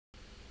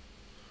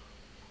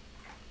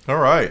All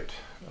right,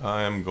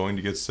 I'm going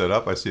to get set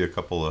up. I see a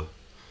couple of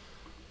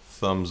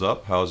thumbs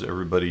up. How's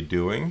everybody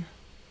doing?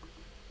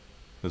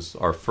 This is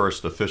our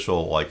first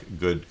official, like,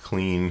 good,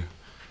 clean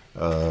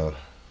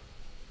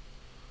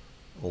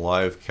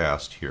live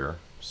cast here.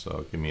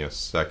 So give me a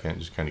second,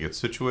 just kind of get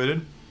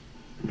situated.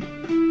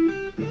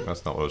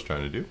 That's not what I was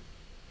trying to do.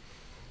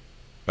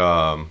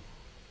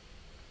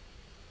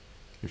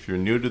 If you're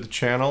new to the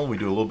channel, we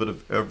do a little bit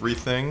of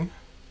everything.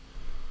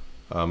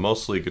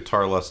 Mostly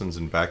guitar lessons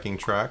and backing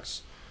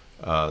tracks.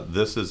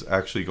 This is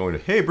actually going to...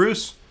 Hey,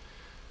 Bruce!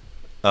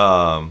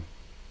 Let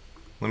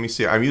me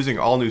see. I'm using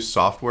all new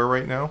software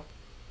right now.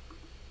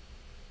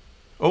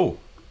 Oh,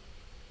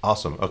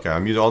 awesome. Okay,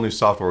 I'm using all new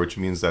software, which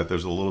means that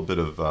there's a little bit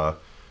of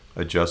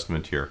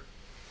adjustment here.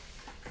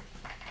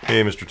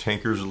 Hey, Mr.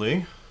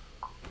 Tankersley.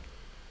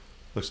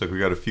 Looks like we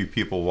got a few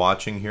people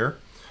watching here.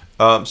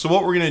 So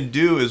what we're going to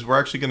do is we're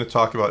actually going to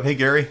talk about... Hey,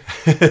 Gary.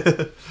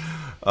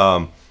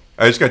 I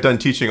just got done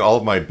teaching all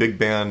of my big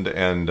band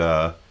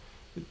and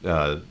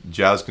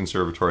jazz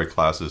conservatory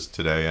classes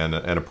today, and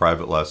a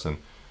private lesson.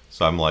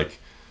 So I'm like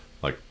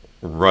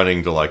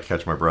running to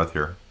catch my breath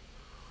here,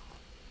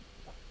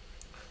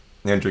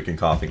 and drinking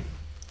coffee.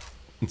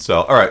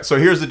 So all right, so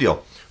here's the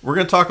deal. We're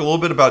going to talk a little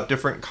bit about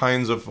different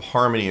kinds of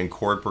harmony and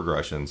chord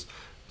progressions.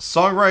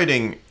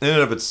 Songwriting in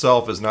and of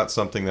itself is not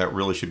something that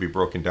really should be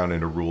broken down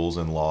into rules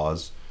and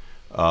laws.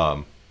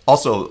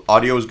 Also,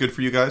 audio is good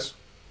for you guys.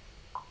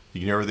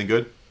 You can hear everything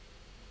good?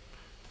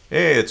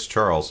 Hey, it's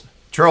Charles.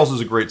 Charles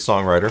is a great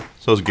songwriter.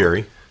 So is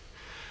Gary.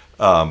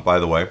 By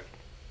the way,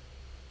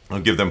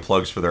 I'll give them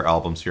plugs for their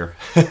albums here.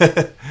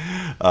 Gary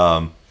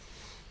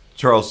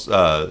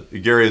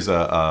is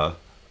a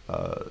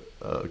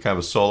kind of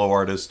a solo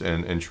artist,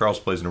 and Charles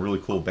plays in a really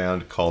cool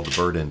band called the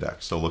Bird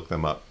Index. So look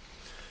them up.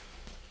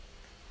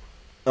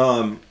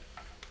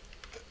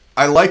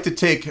 I like to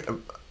take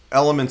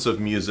elements of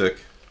music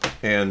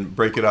and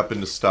break it up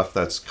into stuff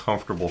that's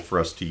comfortable for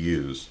us to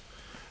use.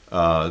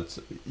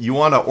 You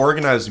want to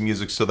organize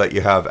music so that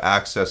you have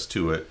access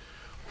to it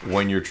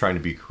when you're trying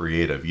to be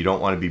creative. You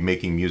don't want to be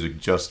making music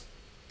just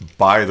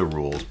by the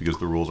rules, because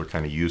the rules are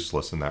kind of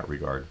useless in that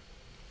regard.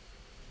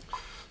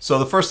 So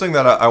the first thing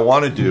that I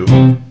want to do,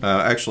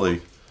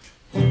 actually,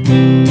 you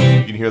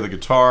can hear the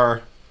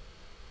guitar.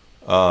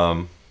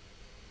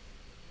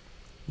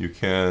 You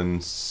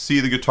can see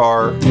the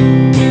guitar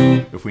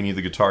if we need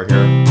the guitar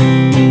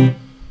here.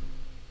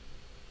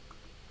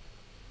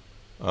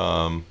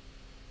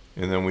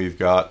 And then we've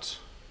got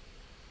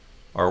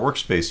our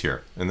workspace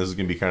here, and this is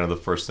going to be kind of the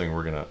first thing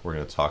we're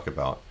gonna talk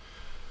about.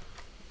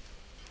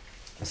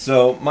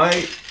 So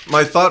my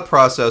thought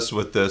process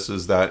with this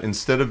is that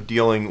instead of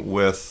dealing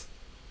with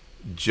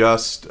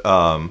just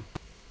like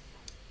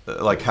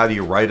how do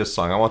you write a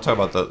song, I want to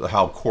talk about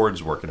how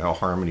chords work and how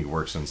harmony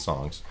works in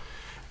songs.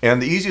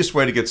 And the easiest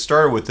way to get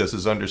started with this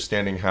is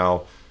understanding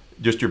how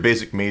just your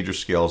basic major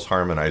scales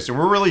harmonize. And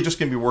we're really just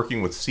going to be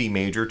working with C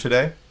major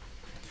today.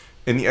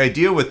 And the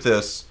idea with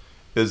this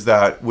is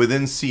that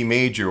within C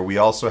major, we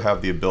also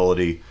have the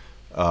ability,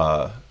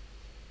 where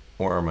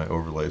are my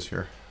overlays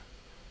here,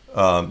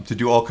 to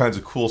do all kinds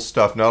of cool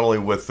stuff, not only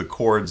with the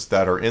chords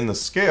that are in the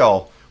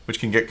scale, which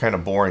can get kind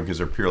of boring because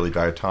they're purely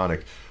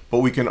diatonic, but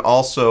we can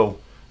also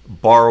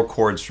borrow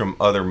chords from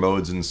other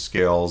modes and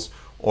scales,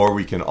 or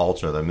we can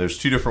alter them. There's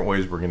two different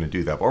ways we're going to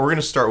do that, but we're going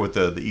to start with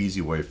the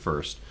easy way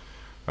first.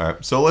 All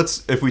right, so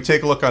if we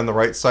take a look on the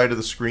right side of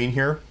the screen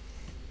here,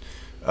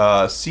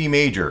 C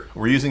major.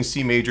 We're using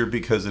C major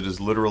because it is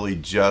literally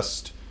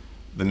just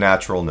the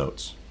natural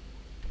notes.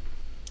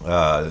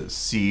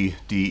 C,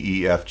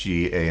 D, E, F,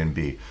 G, A, and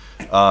B.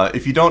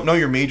 If you don't know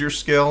your major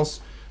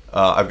scales,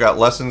 I've got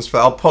lessons.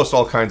 I'll post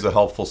all kinds of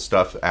helpful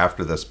stuff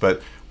after this,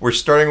 but we're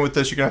starting with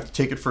this. You're going to have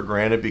to take it for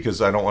granted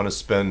because I don't want to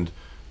spend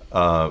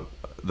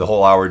the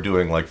whole hour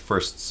doing like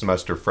first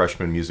semester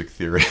freshman music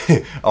theory.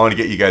 I want to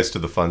get you guys to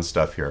the fun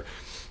stuff here.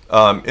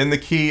 In the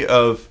key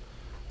of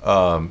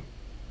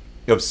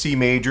C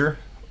major,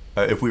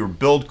 if we were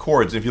build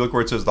chords, if you look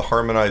where it says the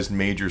harmonized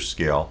major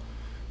scale,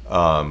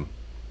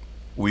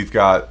 we've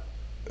got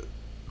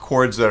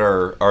chords that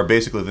are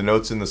basically the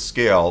notes in the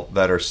scale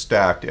that are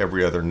stacked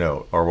every other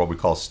note, or what we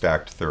call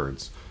stacked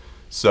thirds.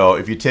 So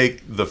if you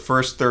take the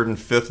first, third, and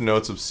fifth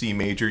notes of C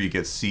major, you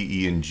get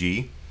C, E, and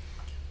G,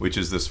 which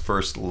is this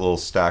first little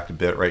stacked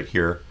bit right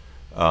here.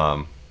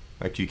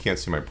 Actually, you can't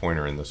see my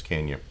pointer in this,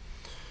 can you?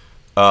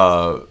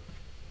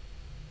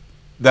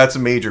 That's a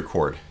major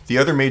chord. The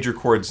other major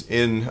chords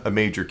in a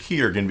major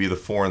key are going to be the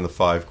 4 and the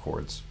 5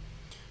 chords.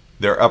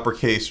 They're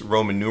uppercase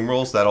Roman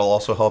numerals. That'll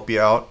also help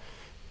you out.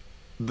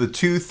 The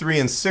 2,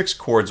 3, and 6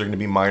 chords are going to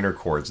be minor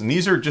chords. And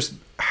these are just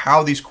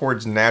how these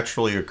chords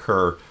naturally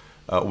occur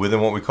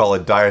within what we call a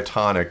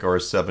diatonic or a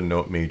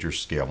 7-note major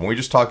scale. When we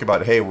just talk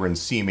about, hey, we're in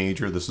C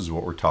major, this is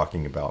what we're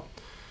talking about.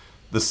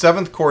 The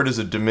 7th chord is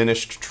a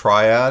diminished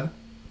triad.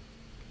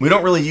 We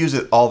don't really use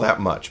it all that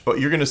much, but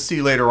you're going to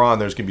see later on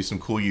there's going to be some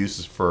cool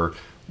uses for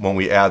when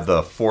we add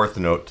the 4th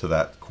note to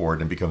that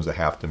chord and it becomes a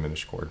half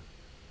diminished chord.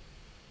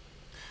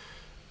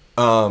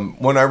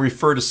 When I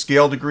refer to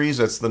scale degrees,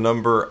 that's the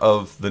number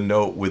of the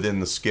note within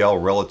the scale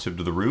relative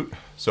to the root.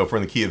 So if we're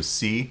in the key of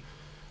C,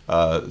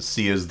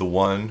 C is the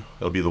 1,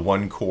 it'll be the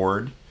 1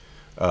 chord.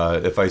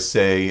 If I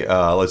say,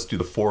 let's do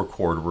the 4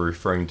 chord, we're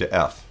referring to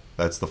F.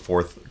 That's the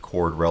 4th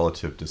chord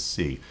relative to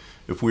C.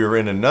 If we were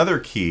in another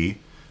key,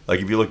 like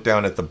if you look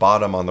down at the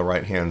bottom on the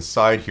right-hand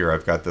side here,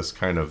 I've got this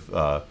kind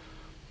of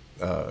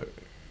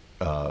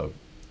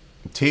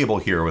table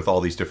here with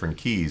all these different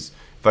keys.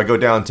 If I go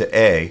down to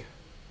A,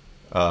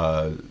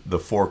 the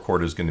 4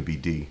 chord is going to be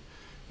D,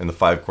 and the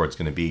 5 chord is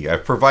going to be E.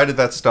 I've provided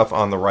that stuff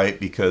on the right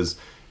because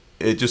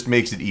it just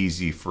makes it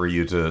easy for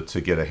you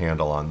to get a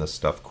handle on this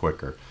stuff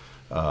quicker.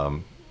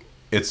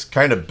 It's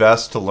kind of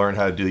best to learn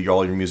how to do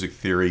all your music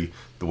theory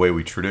the way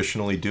we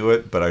traditionally do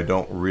it, but I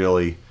don't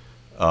really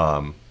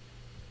want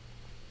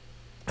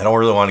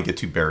to get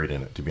too buried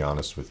in it, to be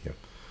honest with you.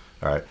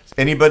 All right.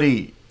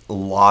 Anybody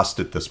lost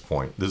at this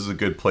point? This is a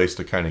good place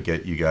to kind of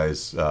get you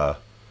guys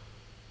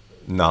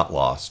not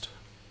lost.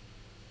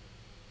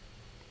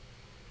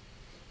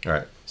 All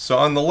right. So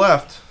on the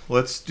left,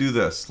 let's do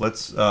this.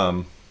 Let's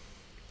hopefully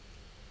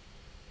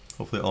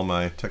all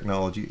my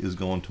technology is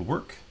going to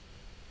work.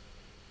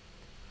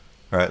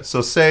 All right.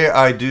 So say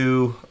I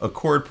do a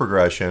chord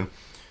progression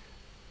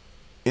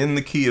in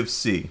the key of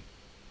C.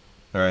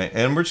 All right,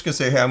 and we're just going to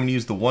say, hey, I'm going to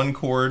use the 1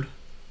 chord,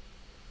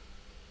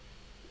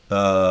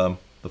 the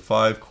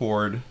 5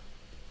 chord,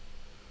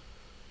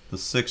 the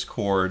 6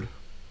 chord,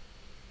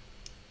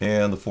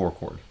 and the 4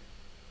 chord.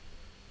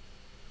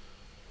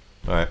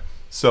 All right,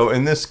 so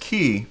in this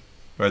key,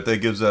 right,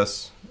 that gives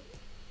us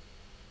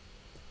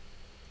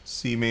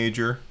C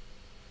major,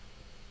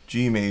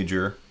 G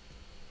major,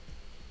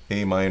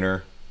 A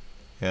minor,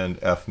 and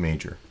F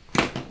major.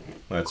 All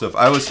right, so if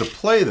I was to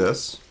play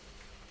this,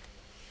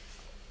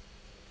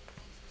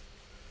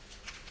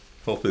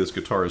 hopefully this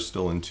guitar is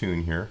still in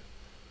tune here.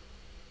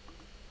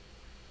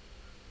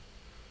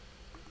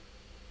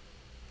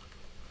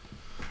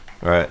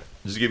 All right,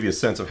 just to give you a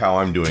sense of how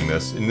I'm doing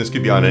this, and this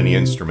could be on any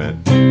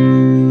instrument.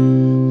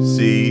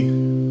 C,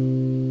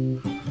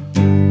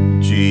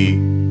 G,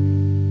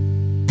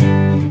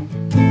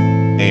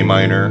 A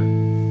minor,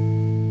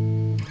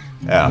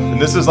 F. And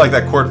this is like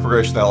that chord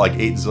progression that like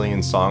 8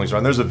 zillion songs are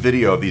on. There's a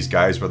video of these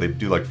guys where they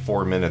do like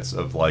 4 minutes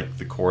of like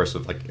the chorus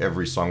of like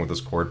every song with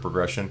this chord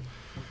progression.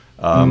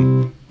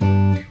 You've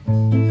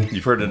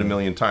heard it a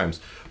million times,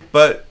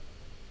 but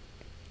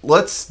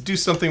let's do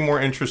something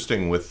more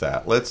interesting with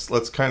that.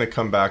 Let's kind of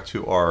come back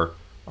to our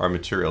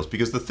materials,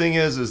 because the thing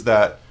is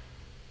that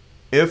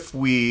if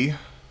we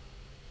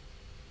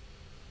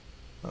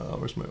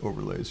where's my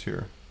overlays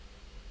here?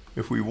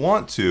 If we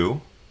want to,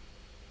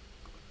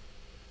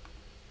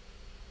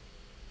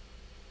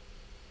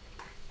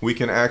 we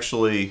can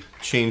actually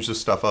change this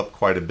stuff up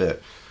quite a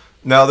bit.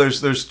 Now,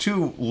 there's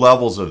 2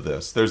 levels of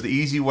this. There's the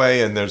easy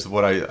way, and there's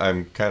what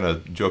I'm kind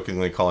of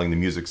jokingly calling the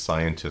music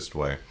scientist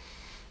way.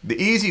 The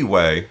easy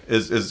way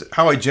is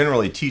how I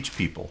generally teach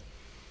people.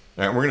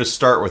 And we're going to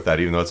start with that,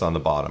 even though it's on the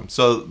bottom.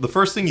 So the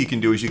first thing you can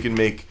do is you can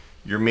make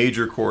your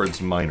major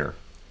chords minor.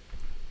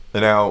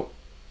 And now,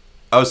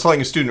 I was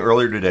telling a student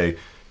earlier today,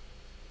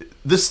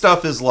 this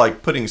stuff is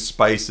like putting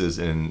spices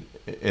in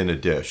a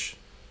dish.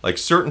 Like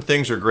certain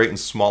things are great in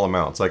small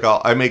amounts. Like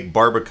I make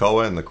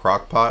barbacoa in the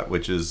crock pot,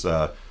 which is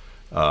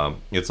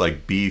it's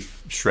like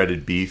beef,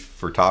 shredded beef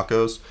for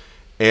tacos,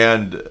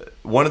 and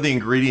one of the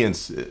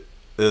ingredients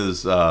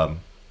is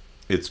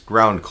it's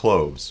ground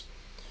cloves.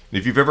 And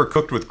if you've ever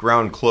cooked with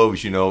ground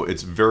cloves, you know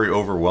it's very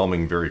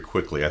overwhelming very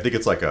quickly. I think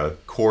it's like a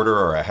quarter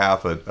or a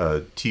half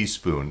a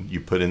teaspoon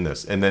you put in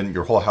this, and then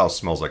your whole house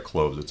smells like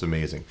cloves. It's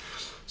amazing.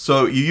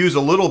 So you use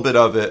a little bit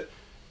of it,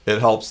 it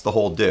helps the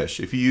whole dish.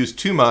 If you use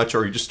too much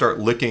or you just start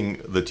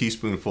licking the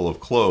teaspoonful of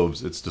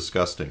cloves, it's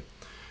disgusting.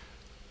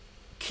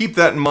 Keep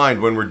that in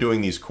mind when we're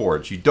doing these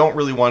chords. You don't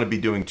really want to be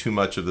doing too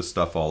much of this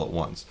stuff all at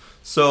once.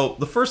 So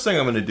the first thing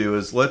I'm going to do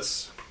is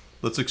let's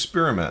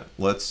experiment.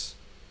 Let's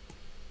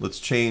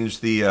change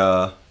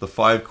the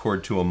 5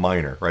 chord to a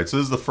minor, right? So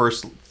this is the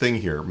first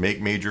thing here.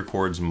 Make major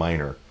chords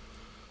minor.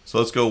 So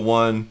let's go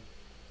 1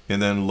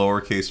 and then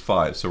lowercase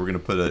 5. So we're going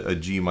to put a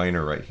G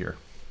minor right here.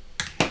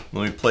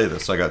 Let me play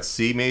this. So I got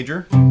C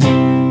major,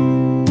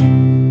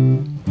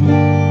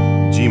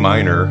 G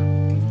minor,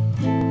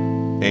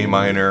 A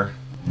minor,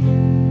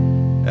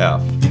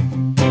 F.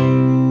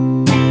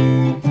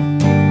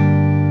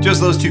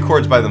 Just those 2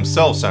 chords by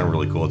themselves sound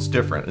really cool. It's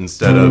different.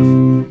 Instead of,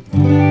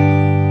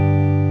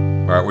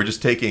 all right, we're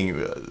just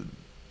taking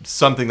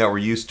something that we're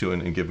used to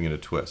and giving it a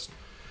twist.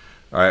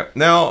 All right,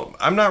 now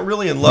I'm not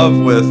really in love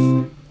with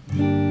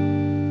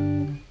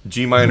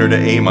G minor to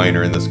A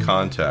minor in this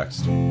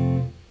context.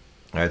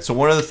 All right, so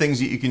one of the things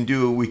that you can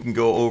do, we can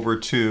go over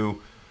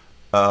to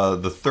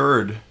the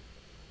third.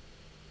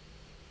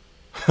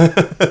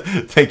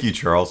 Thank you,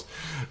 Charles.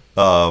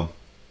 Lower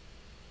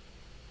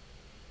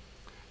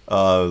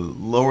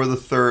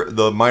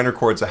the minor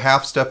chords a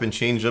half step and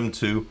change them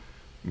to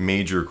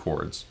major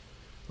chords.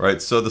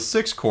 Right, so the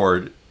 6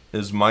 chord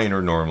is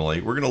minor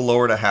normally. We're going to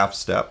lower it a half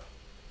step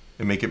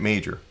and make it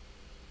major.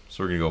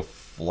 So we're going to go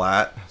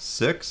flat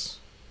 6.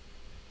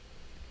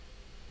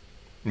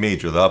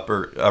 Major. The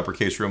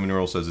uppercase Roman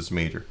numeral says it's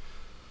major.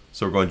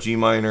 So we're going G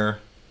minor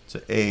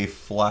to A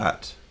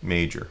flat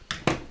major.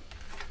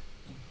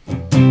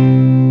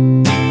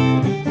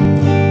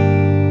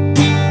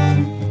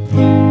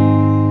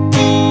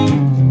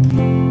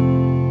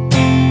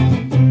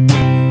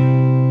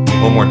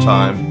 One more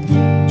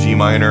time. G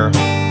minor,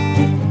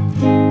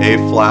 A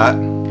flat.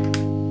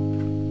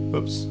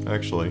 Oops,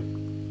 actually,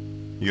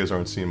 you guys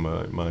aren't seeing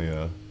my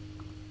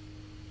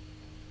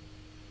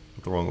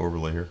the wrong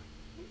overlay here.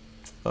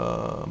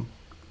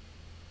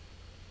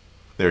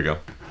 There you go.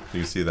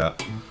 You can see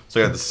that.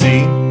 So I got the C,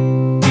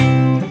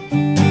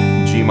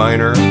 G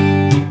minor,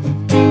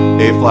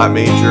 A flat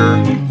major,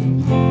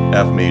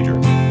 F major.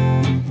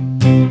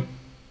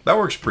 That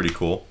works pretty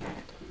cool.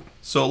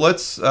 So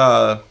let's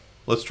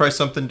try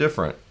something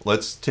different.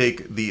 Let's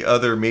take the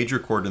other major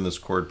chord in this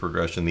chord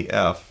progression, the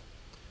F,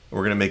 and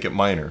we're going to make it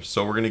minor.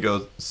 So we're going to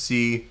go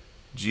C,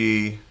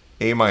 G,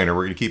 A minor.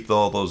 We're going to keep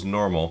all those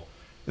normal,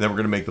 and then we're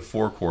going to make the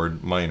 4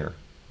 chord minor.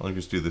 Let me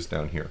just do this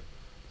down here.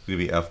 It's going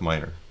to be F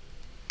minor.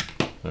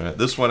 All right,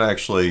 this one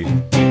actually, C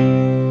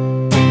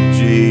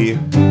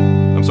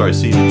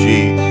to G,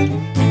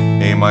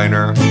 A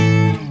minor.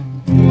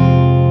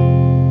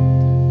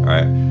 All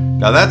right,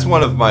 now that's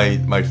one of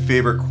my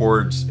favorite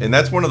chords, and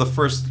that's one of the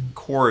first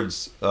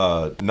chords,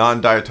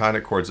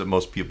 non-diatonic chords that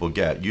most people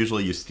get.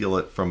 Usually you steal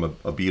it from a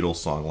Beatles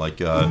song, like,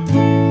 you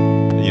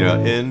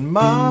know, in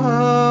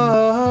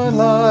my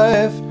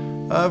life,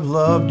 I've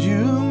loved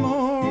you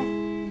more.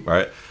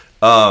 Right?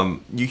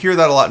 You hear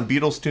that a lot in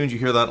Beatles tunes. You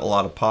hear that in a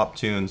lot of pop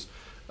tunes.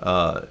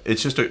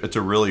 It's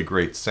a really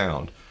great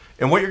sound.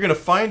 And what you're going to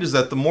find is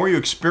that the more you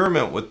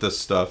experiment with this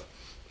stuff,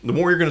 the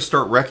more you're going to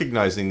start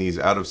recognizing these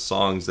out of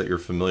songs that you're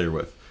familiar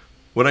with.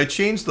 When I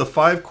changed the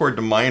 5 chord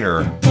to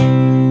minor,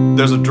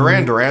 there's a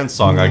Duran Duran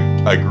song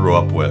I grew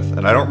up with,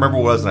 and I don't remember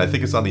what it was, and I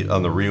think it's on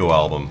the Rio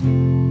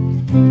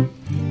album.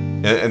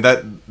 And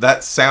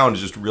that sound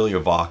is just really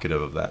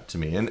evocative of that to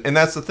me. And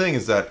that's the thing,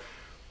 is that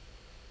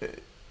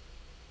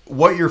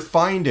what you're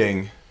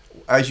finding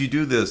as you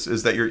do this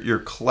is that you're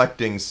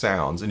collecting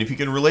sounds, and if you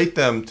can relate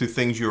them to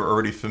things you're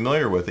already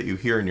familiar with that you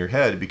hear in your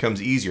head, it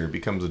becomes easier. It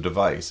becomes a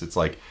device. It's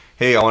like,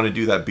 hey, I want to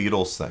do that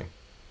Beatles thing.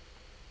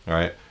 All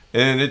right,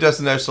 and it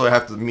doesn't necessarily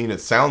have to mean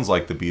it sounds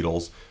like the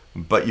Beatles,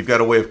 but you've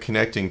got a way of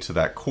connecting to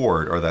that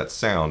chord or that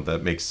sound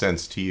that makes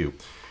sense to you.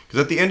 Because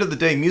at the end of the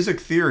day, music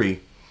theory,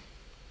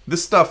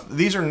 this stuff,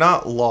 these are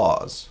not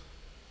laws.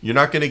 You're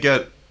not going to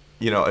get,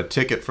 you know, a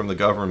ticket from the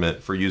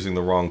government for using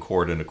the wrong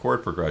chord in a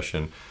chord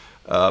progression.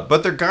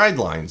 But they're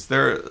guidelines.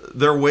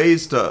 They're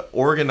ways to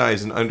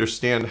organize and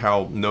understand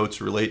how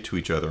notes relate to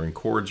each other, and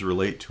chords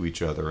relate to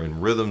each other,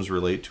 and rhythms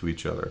relate to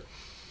each other.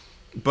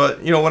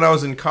 But, you know, when I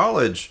was in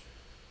college,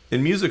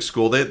 in music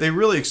school, they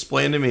really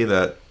explained to me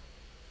that,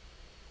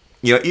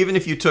 you know, even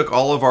if you took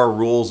all of our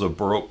rules of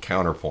Baroque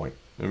counterpoint,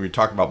 and we're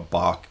talking about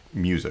Bach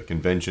music,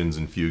 inventions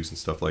and fugues and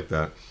stuff like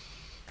that,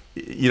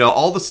 you know,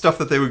 all the stuff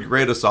that they would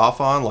grade us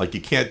off on, like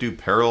you can't do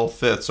parallel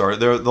fifths, or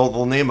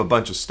they'll name a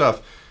bunch of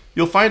stuff.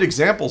 You'll find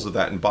examples of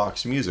that in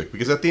Bach's music,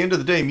 because at the end of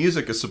the day,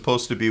 music is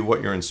supposed to be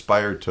what you're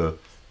inspired to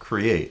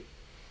create.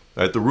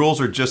 Right? The rules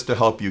are just to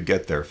help you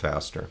get there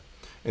faster.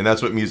 And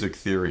that's what music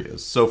theory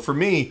is. So for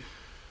me,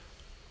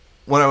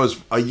 when I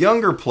was a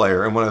younger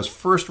player and when I was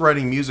first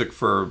writing music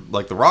for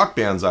like the rock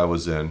bands I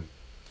was in,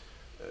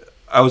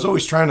 I was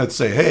always trying to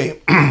say,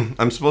 hey,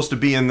 I'm supposed to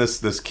be in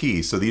this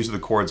key, so these are the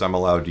chords I'm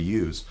allowed to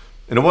use.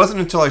 And it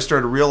wasn't until I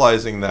started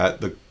realizing that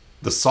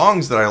the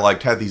songs that I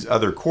liked had these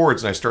other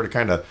chords, and I started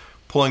kind of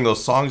pulling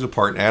those songs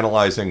apart and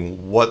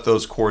analyzing what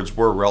those chords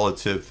were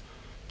relative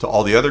to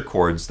all the other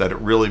chords, that it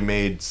really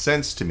made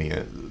sense to me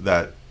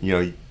that, you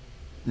know,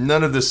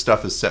 none of this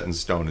stuff is set in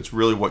stone. It's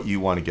really what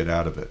you want to get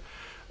out of it.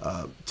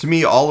 To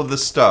me, all of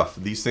this stuff,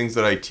 these things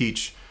that I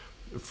teach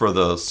for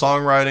the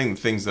songwriting,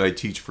 the things that I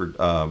teach for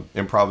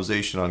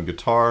improvisation on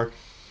guitar,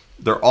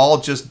 they're all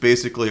just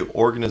basically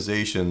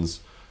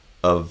organizations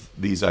of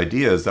these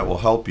ideas that will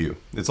help you.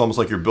 It's almost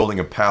like you're building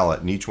a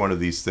palette, and each one of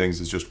these things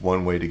is just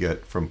one way to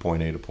get from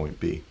point A to point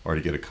B, or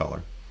to get a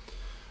color.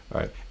 All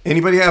right.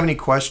 Anybody have any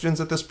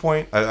questions at this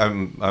point?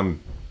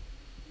 I'm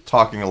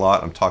talking a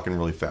lot. I'm talking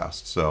really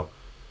fast, so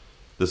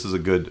this is a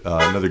good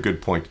another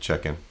good point to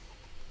check in.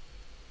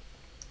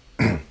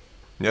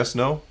 Yes,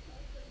 no?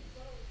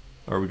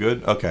 Are we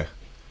good? Okay.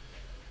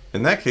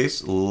 In that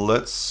case,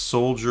 let's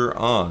soldier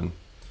on.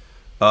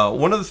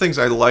 One of the things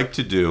I like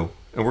to do,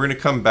 and we're going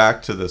to come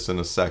back to this in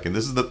a second.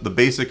 This is the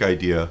basic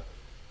idea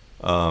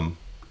from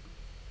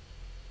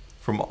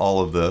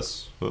all of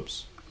this.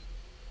 Whoops.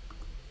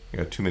 I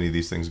got too many of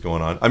these things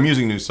going on. I'm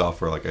using new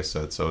software, like I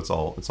said, so it's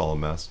all a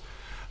mess.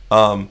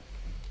 The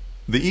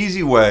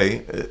easy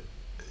way,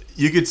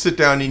 you could sit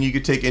down and you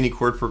could take any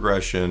chord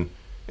progression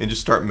and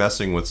just start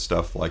messing with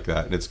stuff like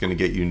that, and it's going to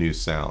get you new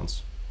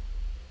sounds.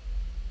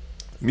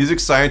 Music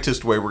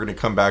scientist way we're going to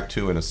come back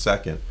to in a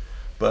second.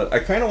 But I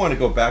kind of want to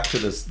go back to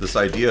this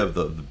idea of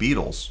the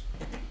Beatles,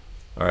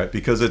 all right,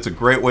 because it's a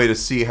great way to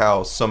see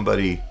how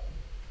somebody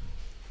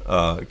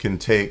can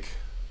take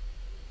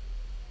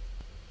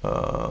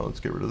Let's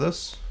get rid of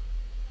this.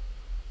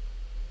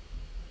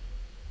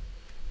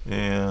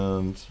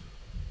 And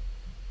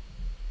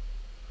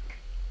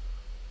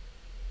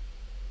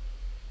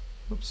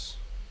oops,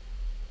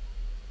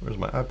 where's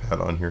my iPad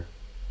on here?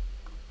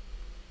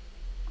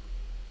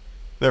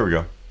 There we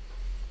go.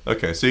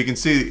 Okay, so you can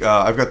see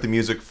I've got the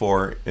music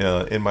for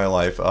In My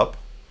Life up.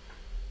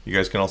 You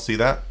guys can all see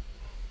that?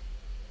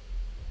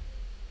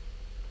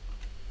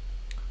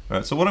 All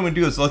right, so what I'm going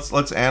to do is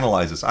let's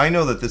analyze this. I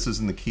know that this is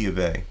in the key of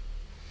A.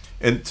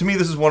 And to me,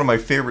 this is one of my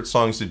favorite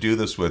songs to do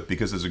this with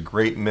because there's a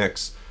great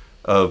mix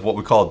of what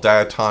we call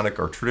diatonic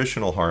or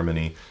traditional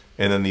harmony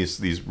and then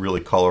these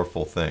really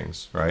colorful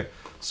things, right?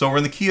 So we're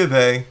in the key of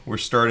A. We're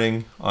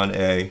starting on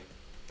A.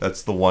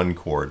 That's the 1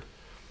 chord.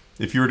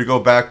 If you were to go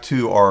back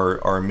to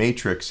our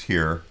matrix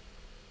here,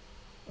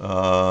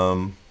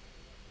 not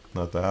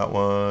that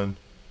one,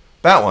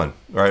 all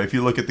right? If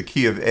you look at the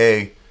key of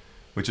A,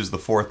 which is the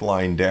 4th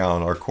line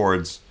down, our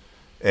chords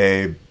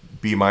A,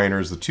 B minor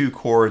is the 2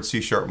 chord, C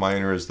sharp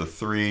minor is the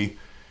 3,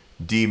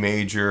 D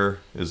major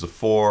is the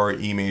 4,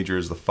 E major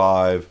is the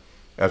 5,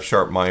 F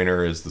sharp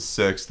minor is the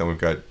 6, then we've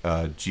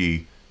got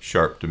G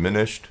sharp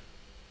diminished,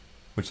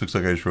 which looks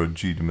like I just wrote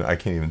G diminished, I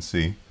can't even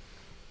see.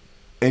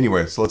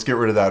 Anyway, so let's get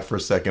rid of that for a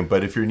second,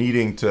 but if you're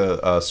needing to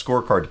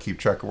scorecard to keep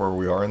track of where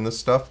we are in this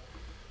stuff,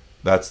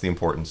 that's the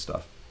important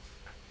stuff.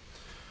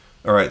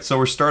 All right, so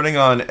we're starting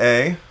on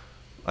A.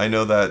 I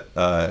know that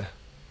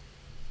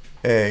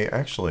A,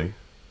 actually,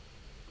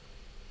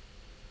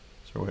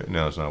 no,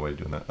 there's not a way of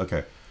doing that.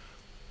 Okay,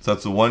 so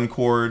that's the 1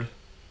 chord.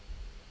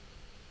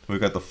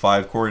 We've got the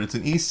 5 chord. It's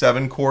an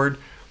E7 chord.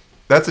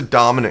 That's a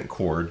dominant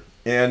chord.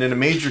 And in a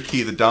major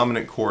key, the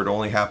dominant chord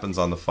only happens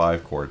on the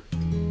 5 chord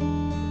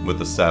with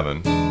the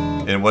 7.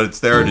 And what it's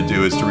there to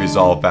do is to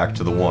resolve back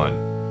to the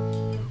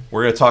 1.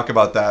 We're going to talk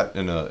about that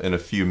in a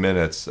few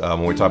minutes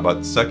when we talk about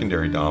the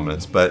secondary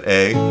dominants. But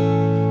A,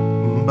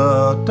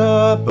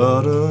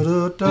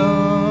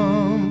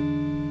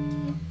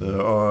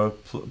 there are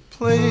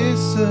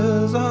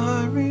places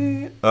I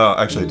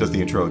actually, it does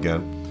the intro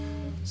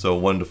again. So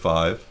 1 to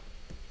 5.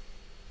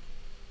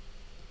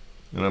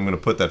 And I'm going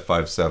to put that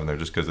 5-7 there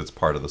just because it's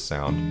part of the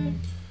sound.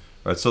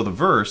 All right, so the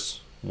verse,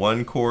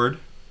 1 chord.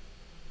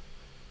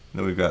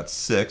 Then we've got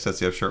 6, that's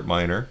the F sharp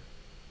minor.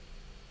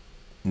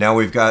 Now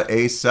we've got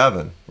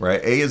A7,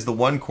 right? A is the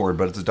 1 chord,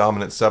 but it's a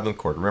dominant 7th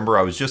chord. Remember,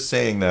 I was just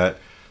saying that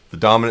the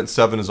dominant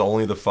 7 is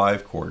only the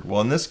 5 chord.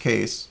 Well, in this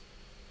case,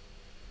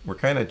 we're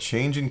kind of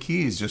changing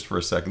keys just for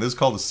a second. This is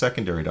called the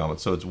secondary dominant,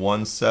 so it's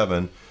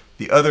 1-7.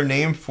 The other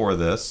name for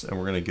this, and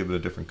we're going to give it a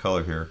different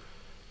color here,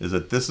 is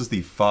that this is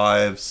the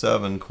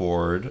 5-7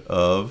 chord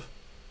of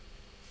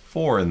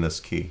 4 in this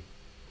key.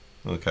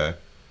 Okay.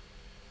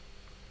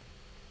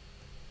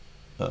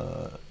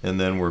 And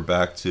then we're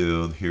back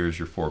to, here's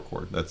your 4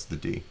 chord. That's the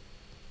D.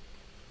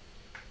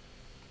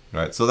 All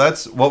right, so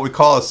that's what we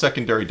call a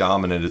secondary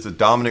dominant. It's a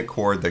dominant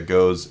chord that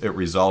goes, it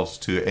resolves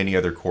to any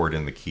other chord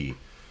in the key.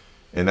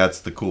 And that's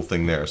the cool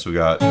thing there. So we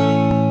got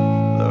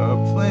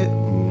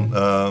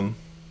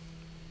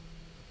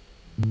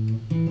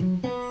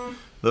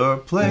the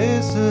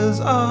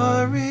places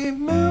I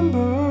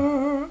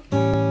remember.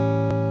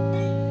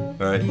 All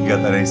right, you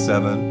got that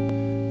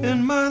A7.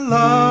 In my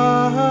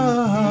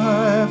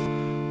life,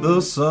 though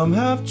some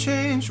have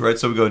changed. Right,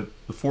 so we go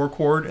the 4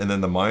 chord and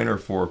then the minor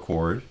 4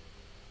 chord.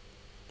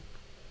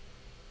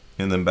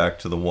 And then back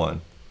to the 1.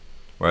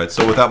 Right,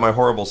 so without my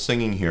horrible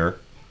singing here,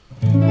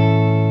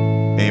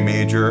 A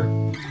major,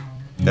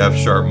 F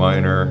sharp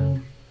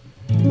minor,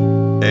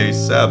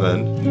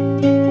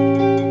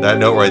 A7. That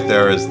note right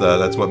there is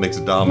that's what makes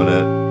it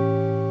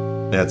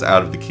dominant. That's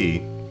out of the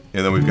key. And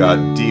then we've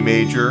got D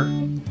major,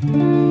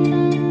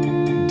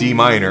 D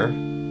minor.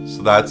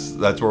 So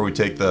that's where we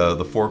take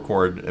the 4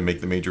 chord and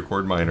make the major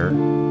chord minor,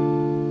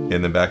 and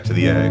then back to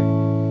the A.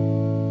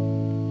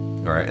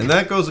 All right, and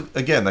that goes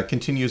again. That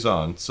continues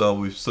on. So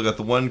we've still got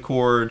the 1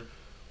 chord.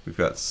 We've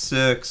got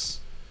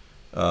 6.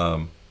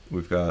 We're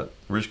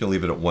just gonna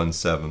leave it at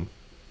 1-7.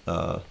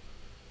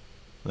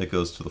 That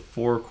goes to the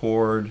 4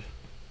 chord,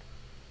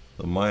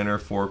 the minor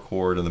 4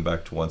 chord, and then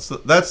back to 1. So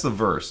that's the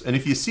verse. And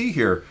if you see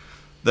here,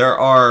 there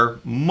are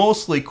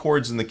mostly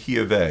chords in the key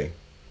of A.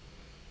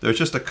 There's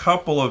just a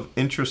couple of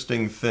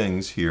interesting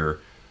things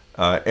here.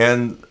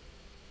 And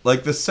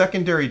like the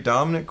secondary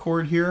dominant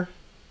chord here,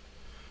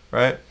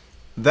 right?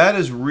 That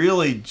is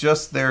really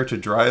just there to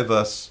drive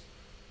us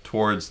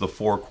towards the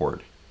 4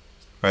 chord.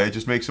 Right? It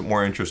just makes it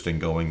more interesting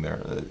going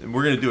there.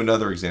 We're going to do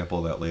another example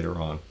of that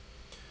later on.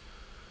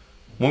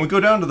 When we go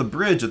down to the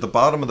bridge at the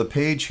bottom of the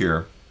page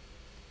here,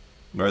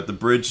 right, the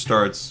bridge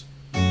starts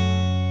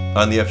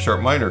on the F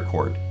sharp minor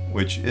chord,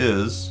 which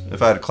is,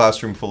 if I had a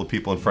classroom full of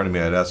people in front of me,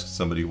 I'd ask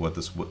somebody what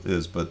this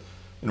is, but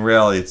in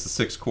reality it's the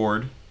 6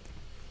 chord,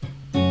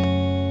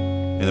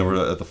 and then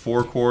we're at the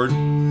 4 chord,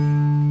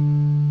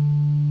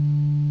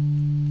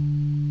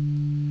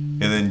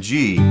 and then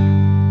G,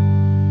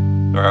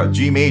 or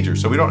G major.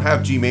 So we don't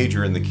have G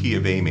major in the key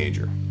of A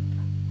major.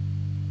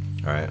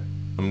 All right,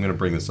 I'm going to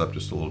bring this up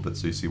just a little bit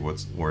so you see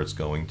where it's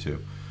going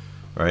to.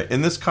 All right,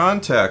 in this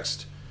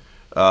context,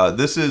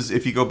 This is,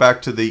 if you go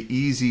back to the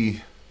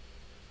easy,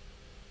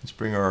 let's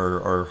bring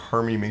our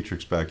harmony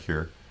matrix back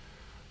here.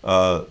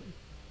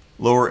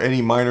 Lower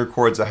any minor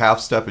chords a half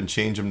step and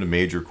change them to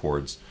major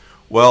chords.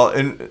 Well,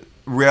 in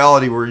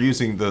reality, we're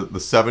using the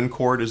 7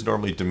 chord is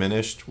normally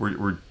diminished.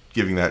 We're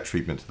giving that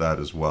treatment to that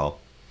as well.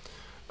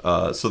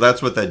 So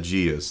that's what that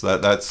G is.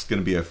 That's going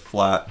to be a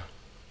flat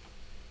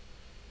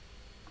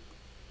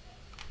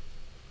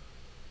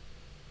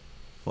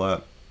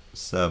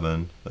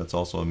 7. That's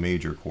also a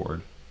major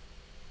chord.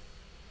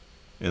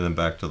 And then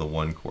back to the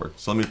 1 chord.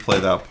 So let me play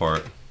that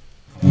part.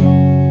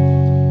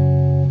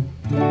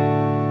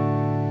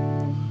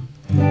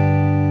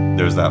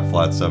 There's that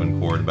flat 7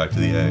 chord, back to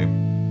the A.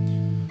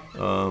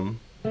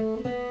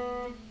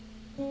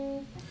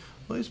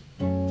 These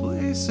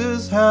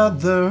places had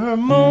their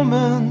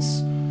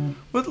moments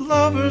with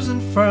lovers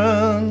and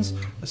friends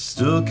I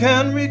still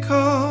can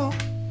recall.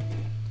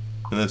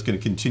 And that's going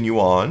to continue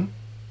on.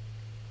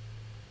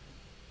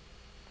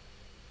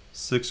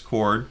 6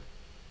 chord.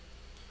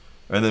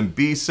 And then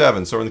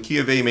B7. So we're in the key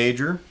of A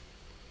major.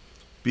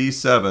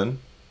 B7.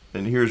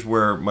 And here's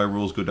where my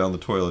rules go down the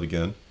toilet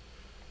again.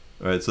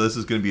 Alright, so this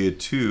is going to be a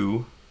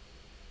 2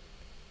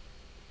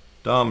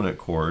 dominant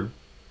chord,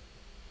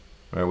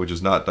 right, which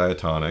is not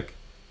diatonic.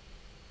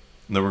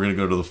 And then we're going to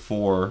go to the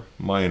 4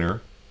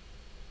 minor,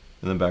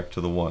 and then back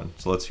to the 1.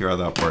 So let's hear how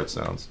that part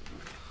sounds.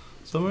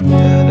 Some are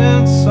dead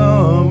and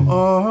some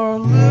are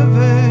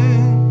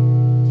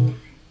living.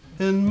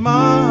 In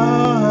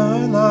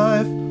my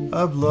life,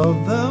 I've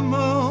loved them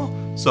all.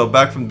 So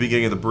back from the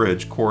beginning of the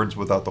bridge, chords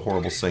without the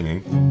horrible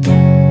singing.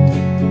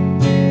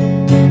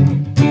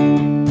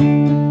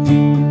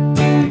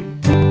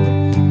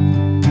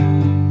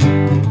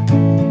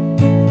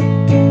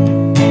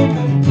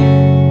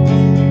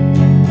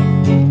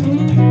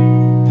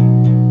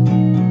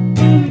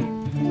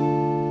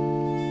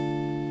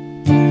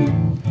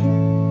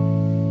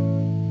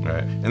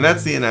 And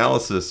that's the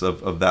analysis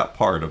of that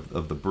part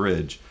of the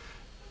bridge.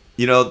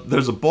 You know,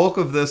 there's a bulk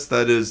of this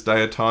that is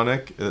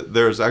diatonic.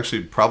 There's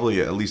actually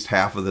probably at least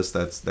half of this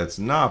that's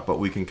not, but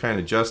we can kind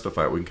of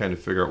justify it. We can kind of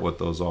figure out what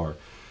those are.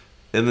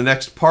 In the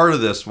next part of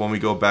this, when we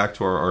go back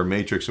to our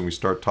matrix and we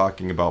start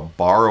talking about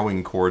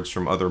borrowing chords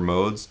from other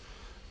modes,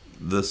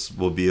 this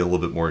will be a little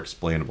bit more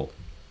explainable.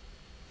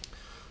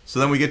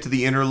 So then we get to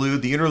the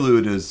interlude. The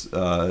interlude is,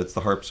 it's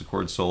the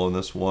harpsichord solo in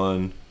this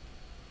one.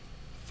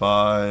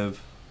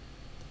 5,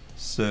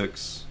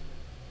 6,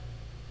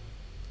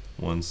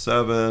 1,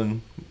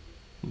 7,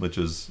 which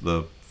is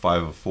the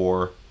 5 of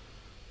 4.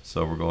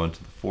 So we're going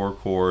to the 4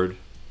 chord,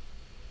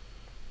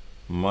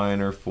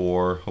 minor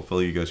 4.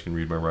 Hopefully you guys can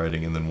read my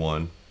writing, and then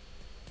 1.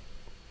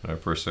 All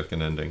right, first,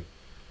 second, ending.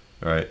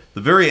 All right,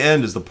 the very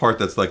end is the part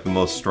that's like the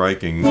most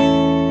striking.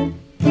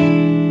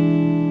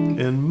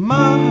 In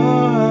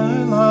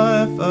my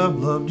life, I've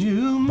loved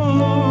you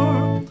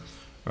more.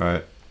 All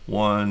right,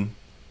 1.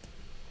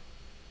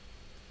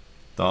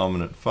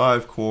 Dominant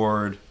 5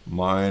 chord,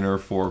 minor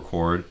 4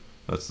 chord.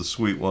 That's the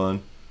sweet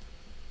one.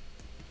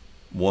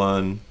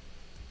 1,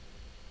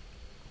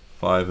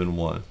 5, and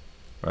 1.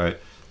 Right?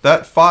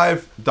 That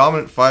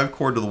dominant 5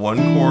 chord to the 1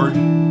 chord,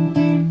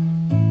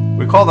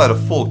 we call that a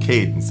full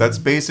cadence. That's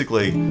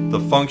basically the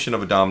function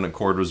of a dominant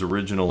chord was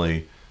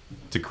originally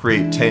to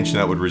create tension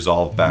that would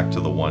resolve back to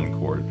the 1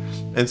 chord.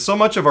 And so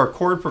much of our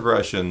chord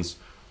progressions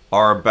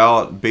are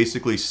about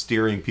basically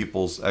steering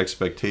people's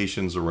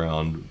expectations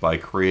around by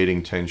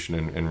creating tension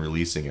and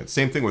releasing it.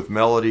 Same thing with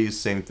melodies,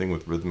 same thing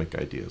with rhythmic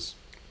ideas.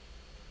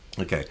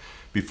 Okay,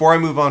 before I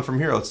move on from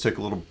here, let's take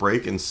a little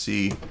break and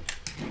see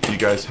if you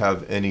guys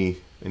have any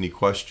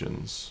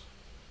questions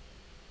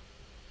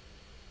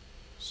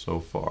so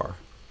far.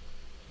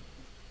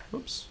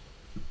 Oops.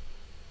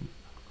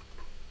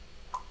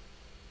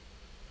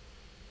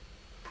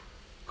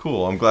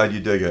 Cool, I'm glad you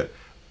dig it.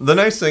 The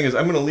nice thing is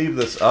I'm going to leave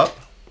this up.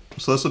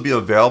 So this will be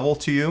available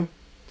to you.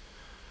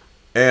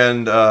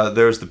 And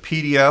there's the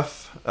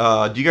PDF.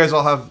 Do you guys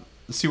all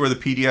see where the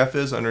PDF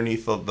is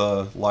underneath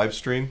the live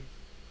stream?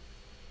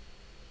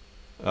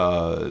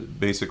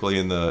 Basically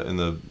in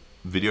the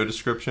video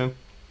description.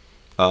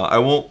 I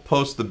won't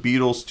post the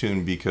Beatles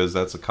tune because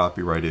that's a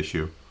copyright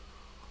issue.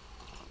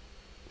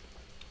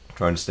 I'm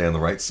trying to stay on the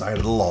right side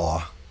of the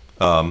law.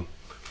 But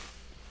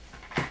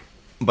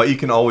you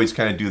can always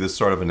kind of do this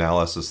sort of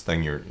analysis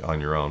thing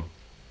on your own.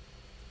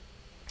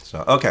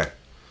 So, okay,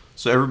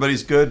 so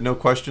everybody's good? No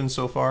questions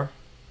so far?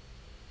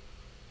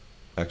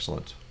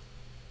 Excellent.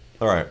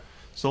 All right,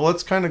 so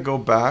let's kind of go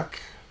back.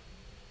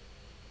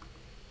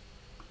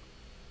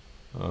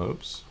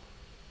 Oops.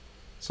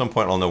 At some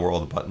point I'll know where all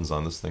the buttons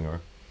on this thing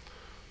are.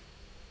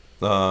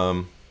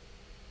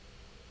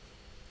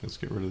 Let's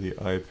get rid of the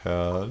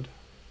iPad.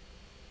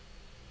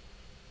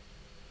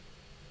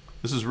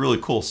 This is really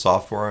cool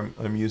software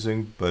I'm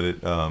using, but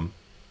it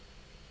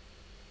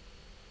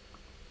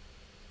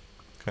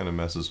kind of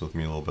messes with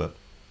me a little bit.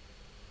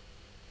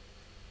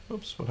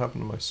 Oops, what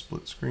happened to my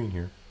split screen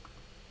here?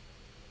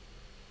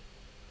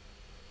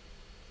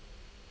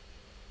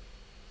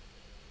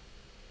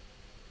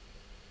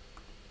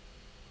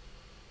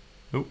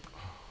 Nope.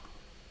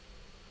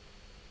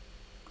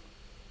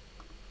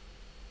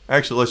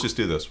 Actually, let's just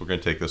do this. We're going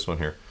to take this one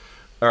here.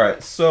 All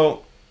right,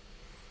 so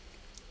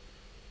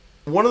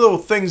one of the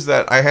things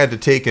that I had to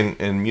take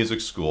in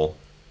music school,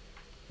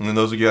 and then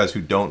those of you guys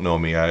who don't know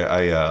me,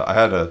 I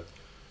had a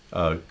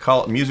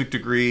music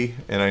degree,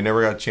 and I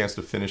never got a chance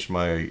to finish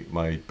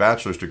my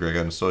bachelor's degree. I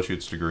got an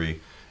associate's degree,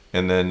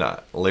 and then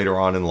later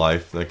on in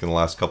life, like in the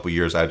last couple of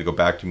years, I had to go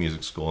back to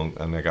music school,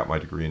 and I got my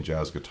degree in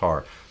jazz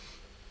guitar.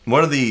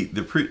 One of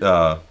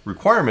the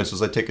requirements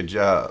was I take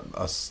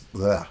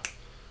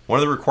one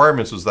of the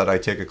requirements was that I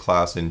take a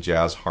class in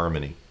jazz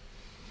harmony.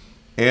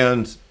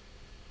 And,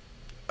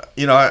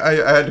 you know, I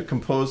had to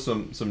compose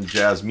some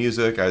jazz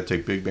music. I had to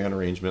take big band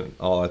arrangement,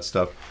 all that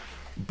stuff.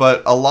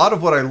 But a lot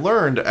of what I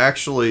learned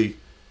actually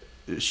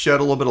shed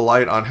a little bit of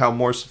light on how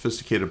more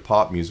sophisticated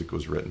pop music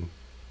was written.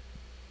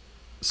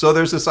 So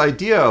there's this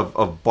idea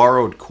of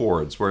borrowed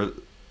chords, where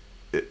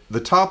the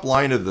top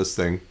line of this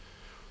thing,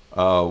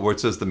 where it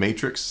says the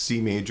matrix,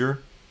 C major,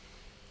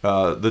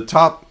 the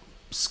top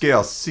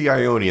scale, C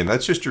Ionian,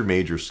 that's just your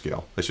major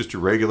scale. That's just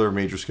your regular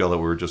major scale that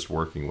we were just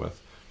working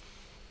with.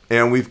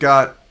 And we've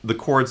got the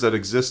chords that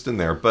exist in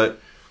there, but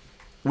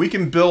we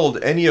can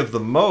build any of the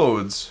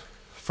modes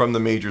from the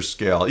major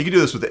scale. You can do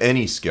this with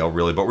any scale,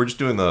 really, but we're just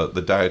doing the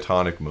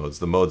diatonic modes,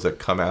 the modes that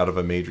come out of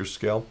a major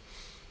scale.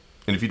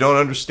 And if you don't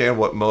understand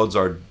what modes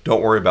are,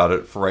 don't worry about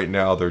it. For right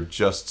now, they're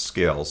just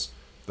scales,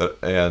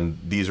 and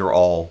these are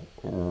all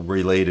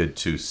related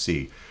to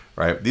C,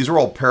 right? These are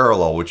all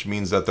parallel, which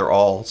means that they're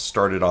all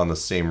started on the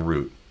same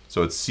root.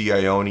 So it's C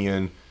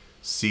Ionian,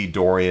 C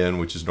Dorian,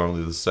 which is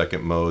normally the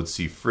second mode,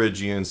 C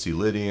Phrygian, C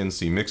Lydian,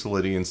 C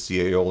Mixolydian, C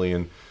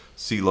Aeolian,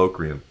 C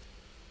Locrian.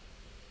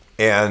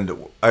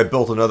 And I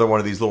built another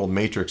one of these little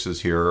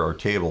matrices here, or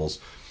tables,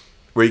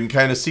 where you can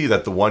kind of see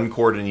that the one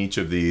chord in each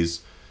of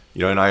these,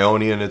 you know, in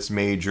Ionian it's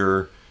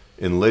major,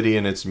 in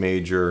Lydian it's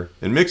major,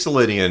 in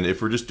Mixolydian,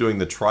 if we're just doing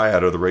the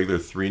triad or the regular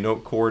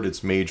 3-note chord,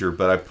 it's major,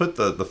 but I put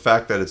the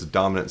fact that it's a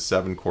dominant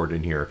 7 chord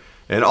in here.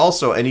 And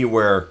also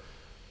anywhere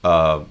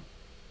the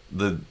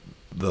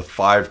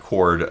 5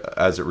 chord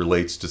as it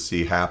relates to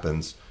C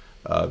happens,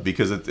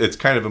 because it's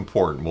kind of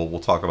important. We'll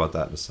talk about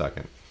that in a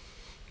second.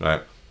 All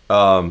right.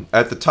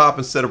 At the top,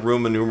 instead of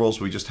Roman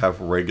numerals, we just have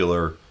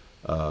regular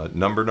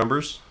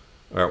numbers.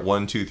 All right,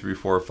 1, 2, 3,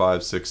 4,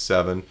 5, 6,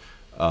 7.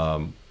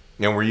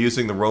 And we're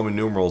using the Roman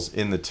numerals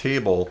in the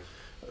table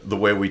the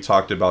way we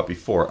talked about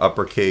before.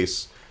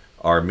 Uppercase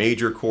are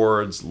major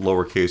chords,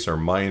 lowercase are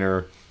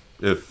minor.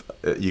 If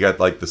you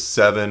got like the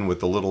 7 with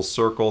the little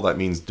circle, that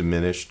means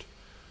diminished.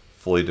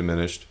 Fully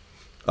diminished.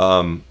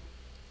 And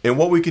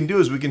what we can do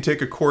is we can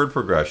take a chord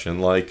progression,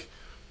 like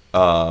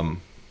if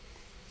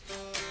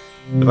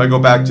I go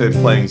back to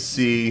playing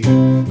C,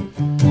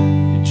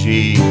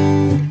 G,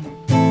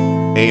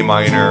 A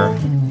minor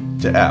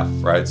to F,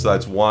 right? So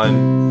that's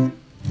 1,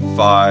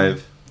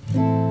 5,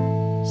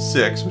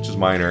 6, which is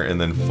minor,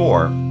 and then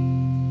 4.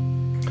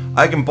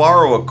 I can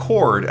borrow a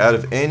chord out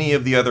of any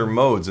of the other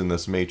modes in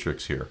this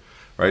matrix here,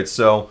 right?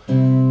 So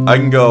I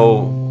can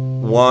go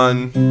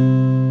 1,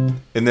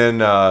 and then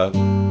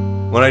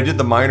when I did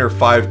the minor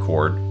 5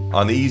 chord,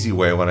 on the easy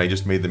way, when I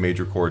just made the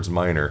major chords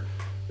minor,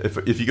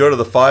 if you go to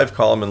the 5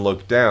 column and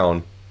look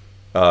down,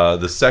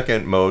 the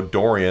second mode,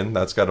 Dorian,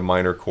 that's got a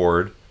minor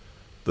chord.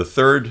 The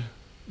third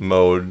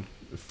mode,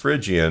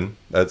 Phrygian,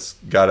 that's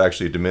got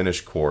actually a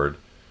diminished chord.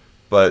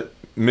 But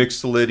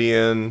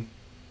Mixolydian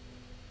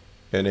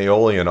and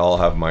Aeolian all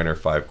have minor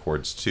 5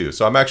 chords too.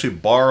 So I'm actually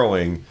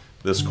borrowing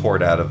this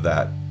chord out of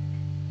that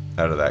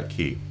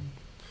key.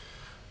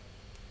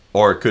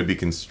 Or it could be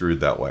construed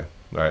that way.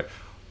 All right.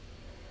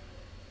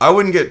 I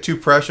wouldn't get too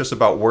precious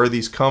about where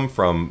these come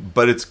from,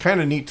 but it's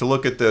kind of neat to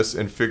look at this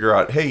and figure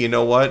out, hey, you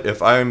know what?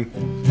 If I'm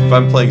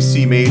playing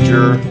C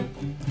major,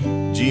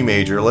 G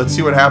major, let's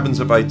see what happens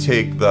if I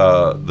take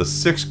the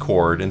 6th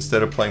chord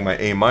instead of playing my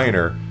A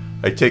minor.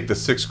 I take the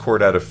 6th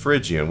chord out of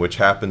Phrygian, which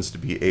happens to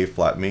be A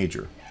flat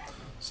major.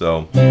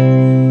 So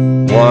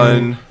 1,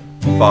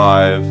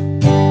 5,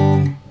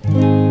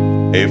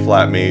 A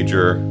flat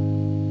major.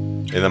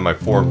 And then my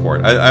 4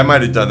 chord. I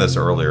might have done this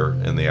earlier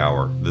in the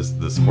hour,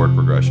 this chord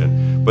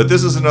progression. But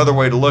this is another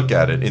way to look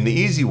at it. In the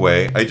easy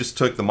way, I just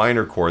took the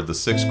minor chord, the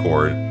 6th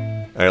chord,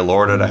 and I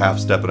lowered it a half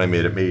step and I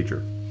made it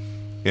major.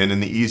 And in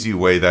the easy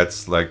way,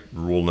 that's like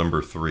rule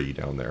number 3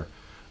 down there.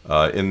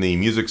 In the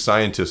music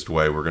scientist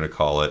way, we're going to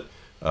call it,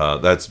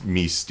 that's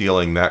me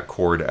stealing that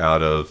chord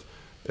out of,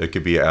 it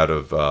could be out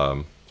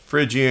of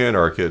Phrygian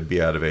or it could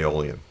be out of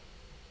Aeolian.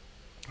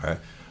 All right.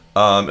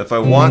 If I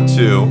want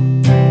to,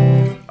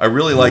 I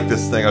really like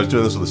this thing. I was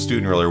doing this with a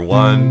student earlier.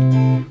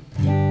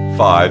 1,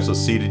 5, so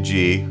C to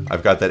G.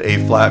 I've got that A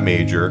flat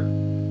major.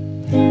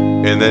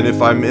 And then if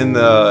I'm in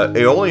the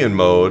Aeolian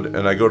mode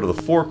and I go to the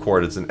 4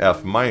 chord, it's an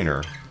F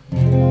minor.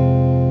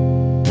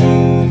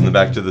 And then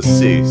back to the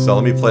C. So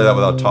let me play that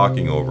without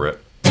talking over it.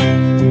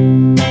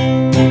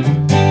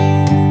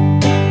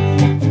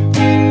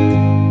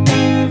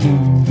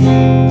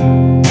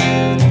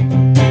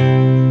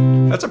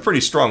 That's a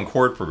pretty strong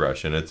chord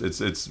progression.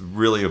 It's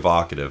really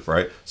evocative,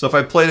 right? So if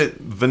I played it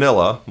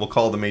vanilla, we'll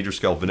call the major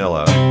scale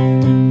vanilla.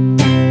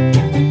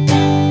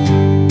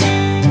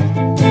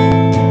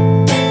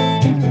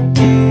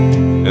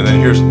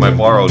 my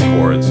borrowed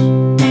chords.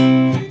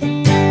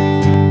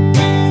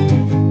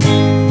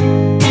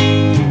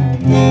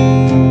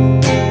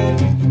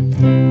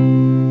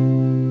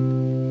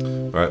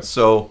 Alright,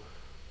 so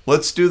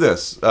let's do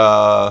this.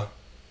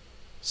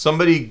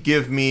 Somebody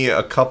give me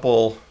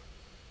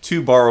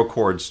two borrow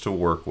chords to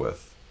work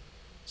with.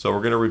 So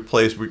we're going to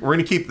replace, we're going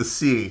to keep the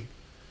C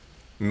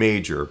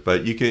major,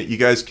 but you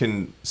guys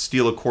can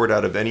steal a chord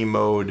out of any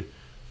mode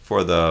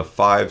for the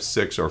 5,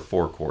 6, or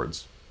 4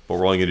 chords. But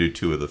we're only going to do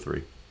 2 of the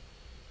 3.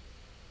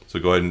 So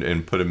go ahead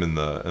and put them in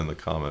the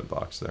comment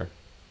box there.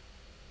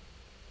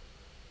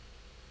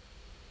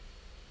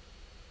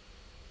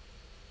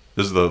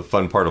 This is the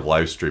fun part of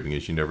live streaming,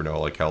 is you never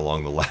know like how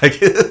long the lag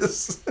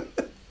is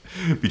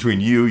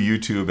between you,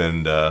 YouTube,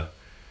 and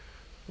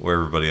where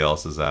everybody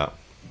else is at.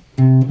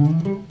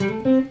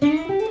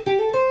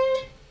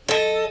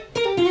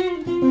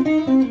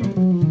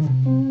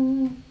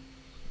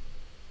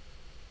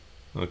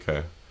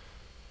 Okay.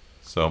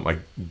 So my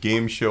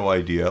game show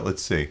idea,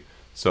 let's see.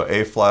 So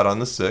A flat on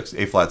the 6,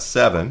 A flat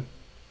 7.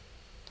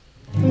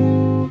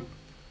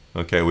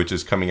 Okay, which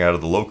is coming out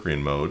of the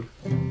Locrian mode.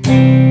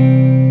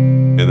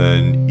 And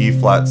then E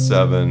flat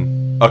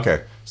 7.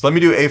 Okay, so let me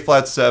do A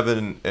flat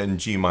 7 and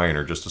G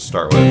minor just to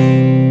start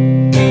with.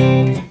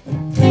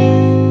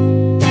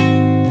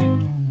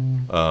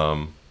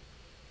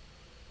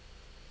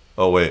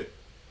 Oh wait.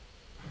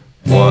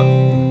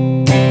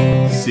 1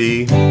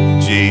 C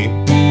G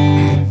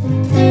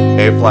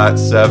A flat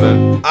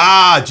 7.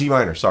 Ah, G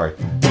minor, sorry.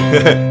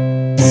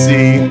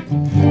 C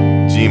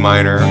G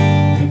minor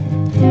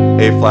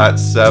A flat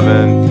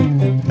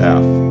 7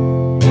 F.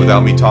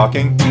 Without me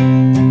talking.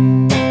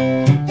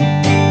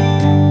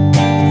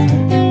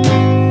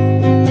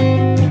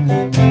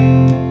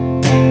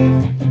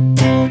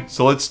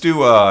 So let's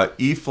do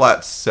E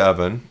flat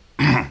 7.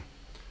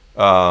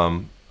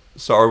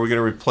 So are we going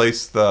to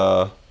replace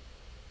what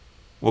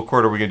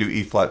chord are we going to do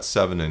E flat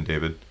 7 in,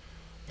 David?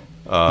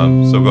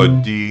 So go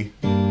D,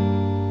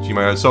 G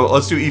minor. So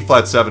let's do E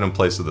flat 7 in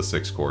place of the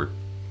 6th chord.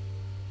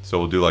 So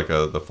we'll do like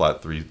the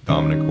flat 3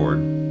 dominant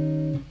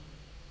chord.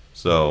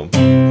 So.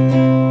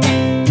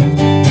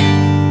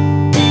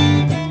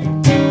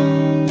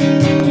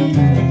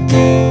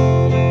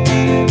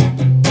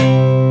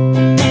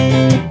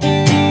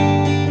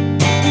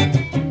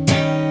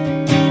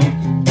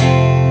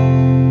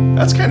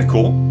 That's kind of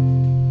cool.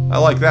 I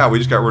like that. We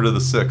just got rid of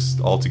the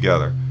 6th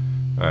altogether.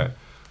 All right.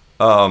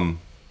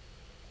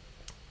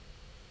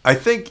 I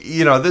think,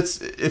 you know,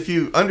 this, if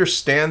you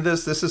understand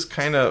this is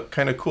kind of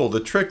cool. The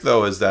trick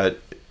though is that,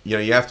 you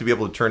know, you have to be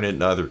able to turn it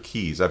into other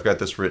keys. I've got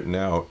this written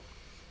out.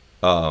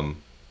 You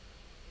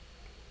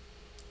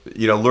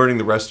know, learning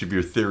the rest of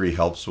your theory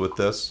helps with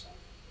this.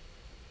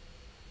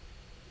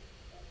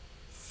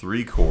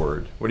 3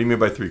 chord. What do you mean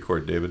by 3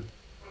 chord, David?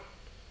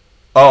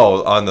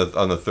 Oh, on the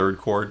 3rd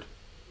chord.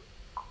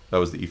 That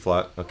was the E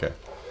flat. Okay.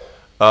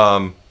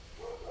 Let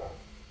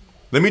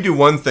me do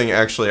one thing.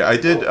 Actually, I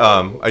did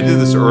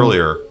this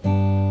earlier.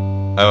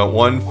 I went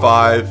 1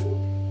 5,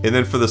 and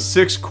then for the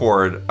 6th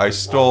chord, I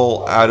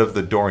stole out of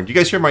the Dorian. Do you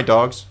guys hear my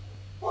dogs?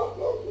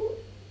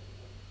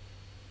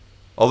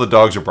 All the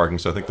dogs are barking,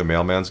 so I think the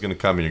mailman's going to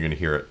come, and you're going to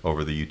hear it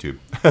over the YouTube.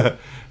 All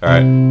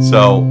right.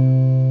 So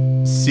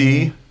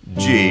C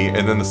G,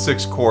 and then the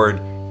 6th chord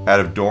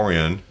out of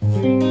Dorian.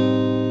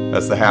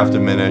 That's the half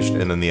diminished,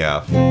 and then the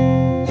F.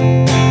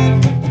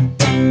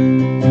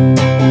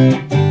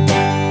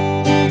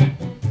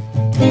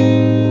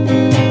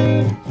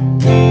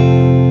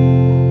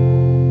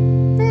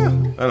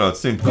 I don't know, it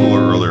seemed cooler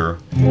earlier.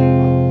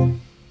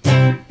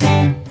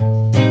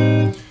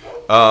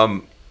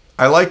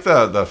 I like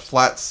the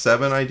flat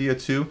 7 idea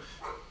too.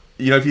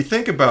 You know, if you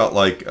think about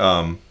like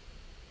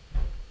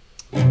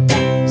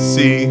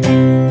C,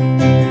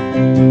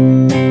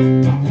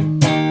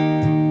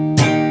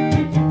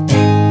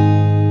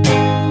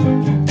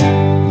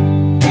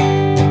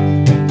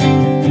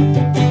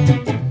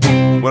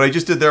 what I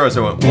just did there is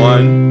I went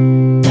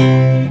 1,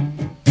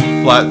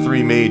 flat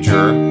 3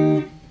 major,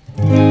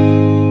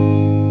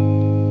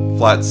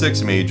 flat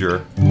 6 major,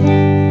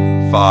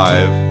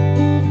 5,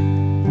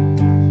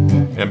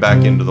 and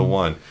back into the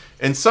 1.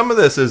 And some of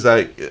this is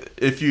that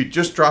if you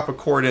just drop a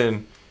chord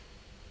into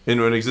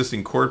an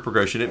existing chord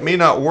progression, it may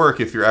not work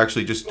if you're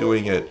actually just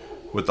doing it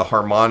with the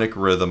harmonic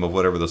rhythm of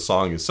whatever the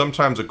song is.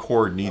 Sometimes a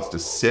chord needs to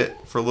sit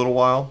for a little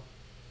while,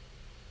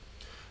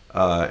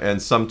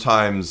 and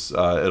sometimes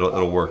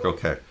it'll work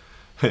okay.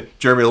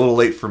 Jeremy, a little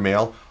late for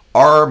mail.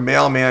 Our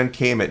mailman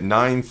came at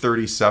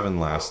 9:37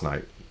 last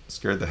night.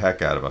 Scared the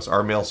heck out of us.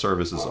 Our mail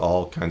service is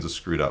all kinds of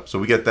screwed up. So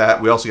we get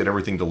that. We also get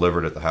everything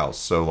delivered at the house.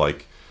 So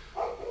like,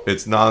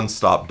 it's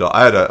non-stop.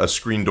 I had a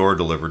screen door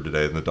delivered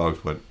today, and the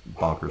dogs went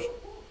bonkers.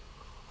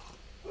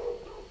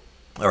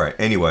 All right.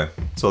 Anyway,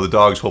 so the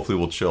dogs hopefully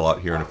will chill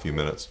out here in a few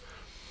minutes.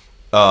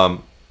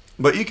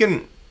 But you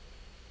can.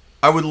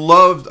 I would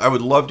love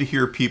to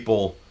hear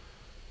people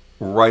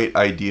write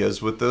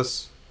ideas with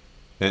this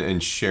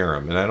and share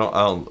them. And I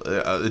don't.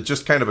 It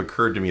just kind of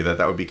occurred to me that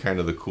would be kind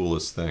of the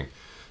coolest thing.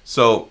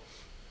 So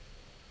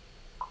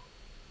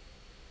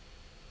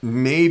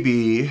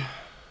maybe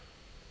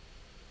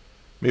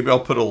I'll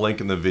put a link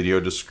in the video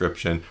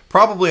description,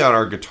 probably on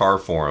our guitar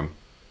forum.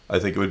 I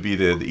think it would be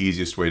the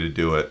easiest way to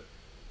do it.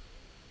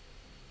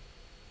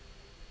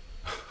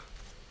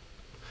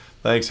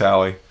 Thanks,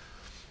 Howie.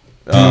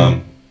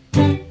 All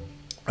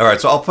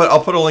right, so I'll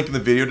put a link in the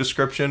video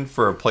description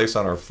for a place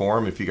on our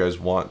forum if you guys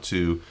want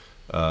to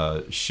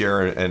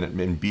share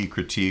and be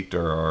critiqued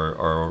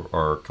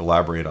or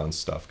collaborate on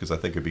stuff, because I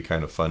think it'd be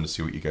kind of fun to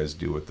see what you guys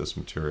do with this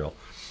material.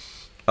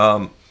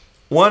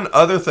 One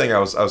other thing I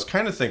was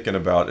kind of thinking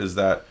about is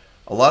that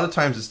a lot of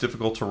times it's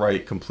difficult to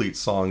write complete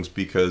songs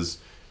because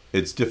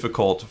it's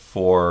difficult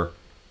for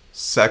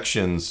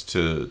sections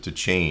to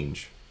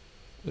change.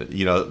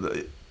 You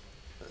know,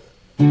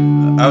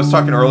 I was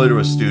talking earlier to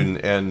a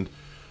student, and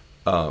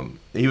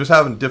he was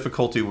having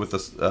difficulty with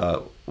this,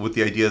 with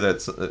the idea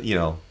that, you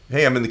know,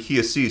 hey, I'm in the key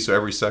of C, so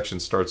every section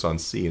starts on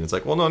C, and it's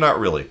like, well, no, not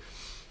really.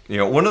 You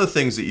know, one of the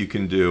things that you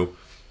can do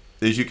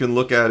is you can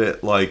look at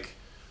it like,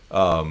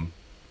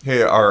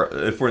 hey,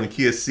 if we're in the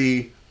key of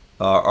C,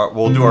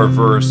 we'll do our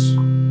verse.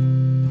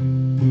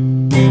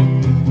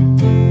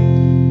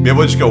 Maybe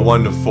we'll just go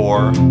 1 to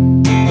 4.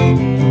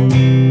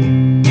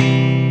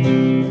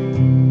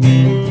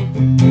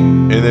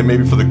 And then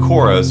maybe for the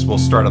chorus, we'll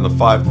start on the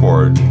 5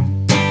 chord.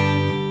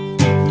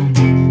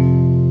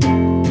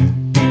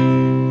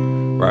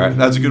 Right,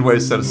 that's a good way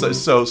to set it.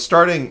 So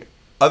starting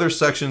other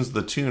sections of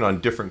the tune on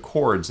different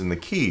chords in the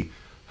key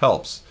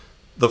helps.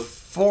 The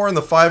 4 and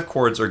the 5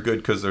 chords are good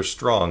because they're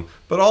strong,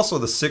 but also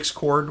the 6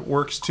 chord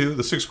works too.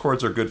 The 6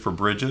 chords are good for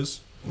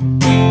bridges.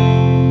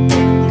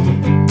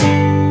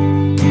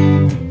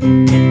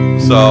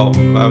 So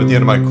I'm at the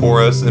end of my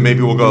chorus, and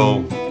maybe we'll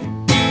go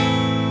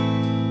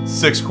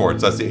 6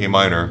 chords. That's the A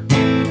minor,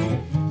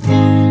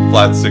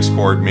 flat 6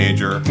 chord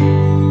major,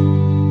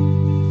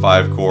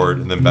 5 chord,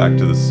 and then back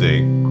to the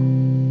C.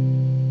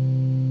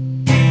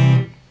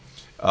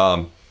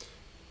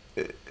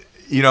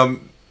 You know,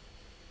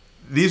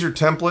 these are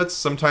templates.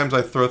 Sometimes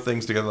I throw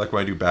things together, like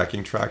when I do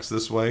backing tracks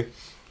this way.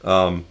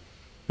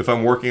 If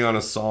I'm working on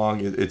a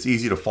song, it's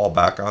easy to fall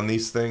back on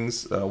these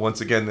things.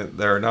 Once again,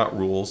 they're not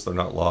rules, they're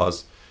not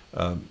laws.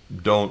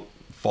 Don't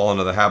fall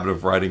into the habit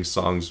of writing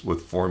songs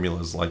with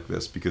formulas like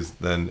this, because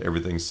then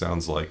everything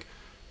sounds like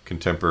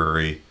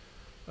contemporary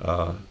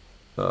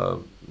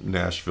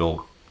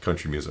Nashville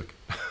country music.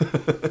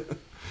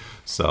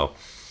 So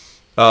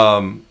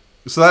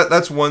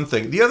that's one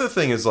thing. The other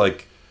thing is,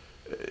 like,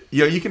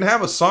 you know, you can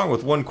have a song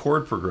with one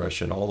chord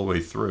progression all the way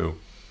through,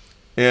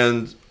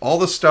 and all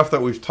the stuff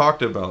that we've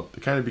talked about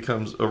kind of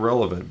becomes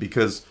irrelevant,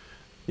 because,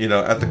 you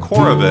know, at the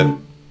core of it,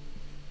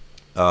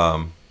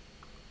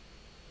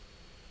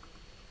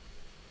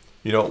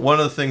 you know, one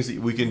of the things that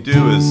we can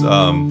do is,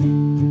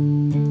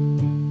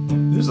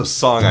 there's a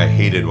song I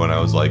hated when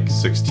I was like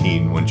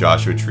 16 when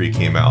Joshua Tree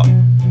came out.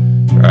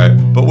 Right,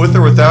 but With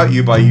or Without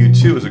You by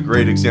U2 is a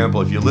great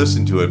example if you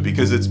listen to it,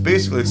 because it's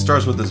basically, it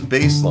starts with this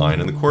bass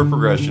line and the chord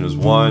progression is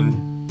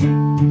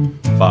 1,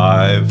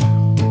 5,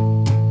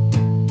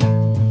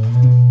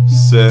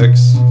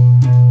 6,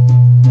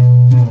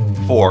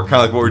 4, kind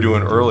of like what we were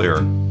doing earlier.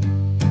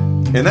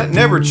 And that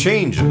never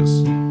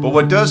changes. But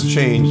what does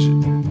change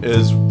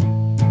is,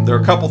 there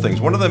are a couple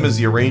things. One of them is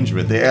the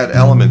arrangement. They add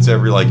elements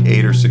every like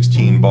 8 or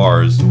 16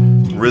 bars,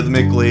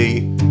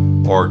 rhythmically,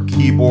 or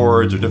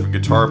keyboards, or different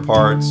guitar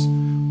parts.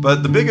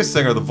 But the biggest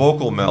thing are the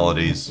vocal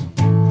melodies.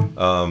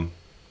 I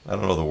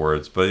don't know the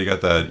words, but you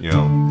got that, you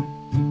know.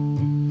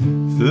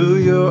 Through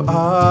your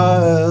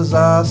eyes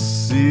I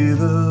see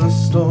the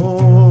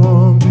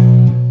storm.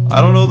 I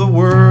don't know the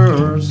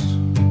words.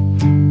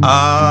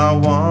 I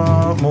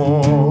want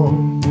more.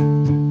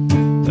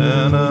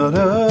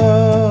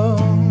 Da-da-da.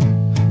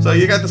 So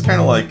you got this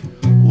kind of like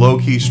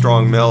low-key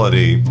strong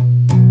melody.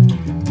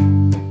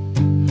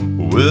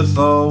 With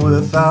or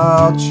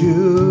without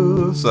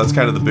you. So that's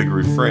kind of the big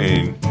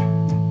refrain.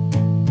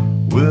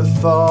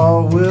 With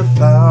or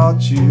without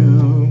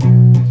you.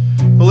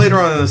 But later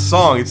on in the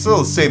song, it's still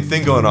the same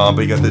thing going on,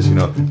 but you got this, you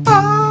know.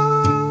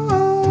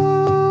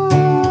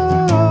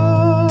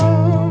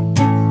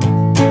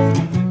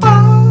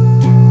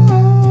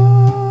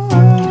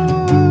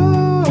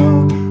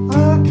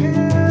 I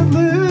can't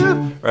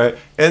live. Right?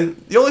 And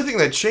the only thing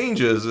that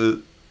changes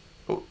is,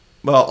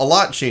 well, a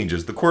lot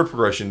changes. The chord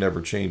progression never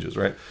changes,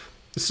 right?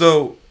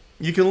 So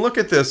you can look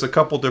at this a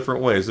couple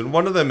different ways, and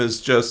one of them is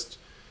just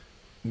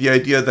the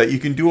idea that you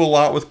can do a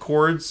lot with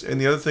chords, and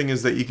the other thing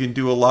is that you can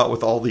do a lot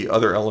with all the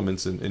other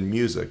elements in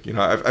music. You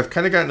know, I've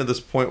kind of gotten to this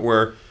point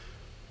where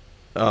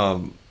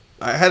I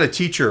had a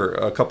teacher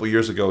a couple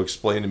years ago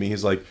explain to me,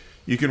 he's like,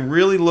 you can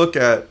really look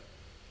at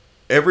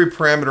every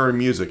parameter in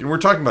music, and we're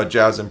talking about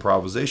jazz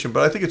improvisation,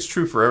 but I think it's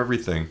true for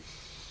everything.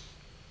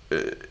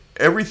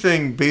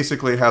 Everything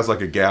basically has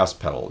like a gas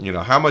pedal. You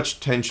know, how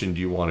much tension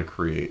do you want to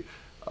create?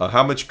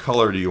 How much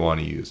color do you want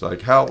to use?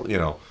 Like how, you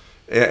know,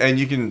 and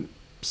you can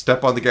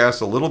step on the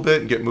gas a little bit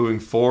and get moving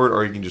forward,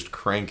 or you can just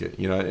crank it,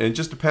 you know, and it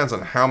just depends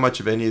on how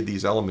much of any of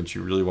these elements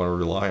you really want to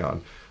rely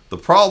on. The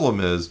problem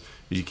is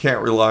you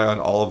can't rely on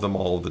all of them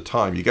all of the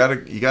time. You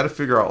gotta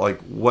figure out like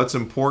what's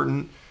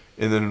important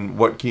And then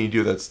what can you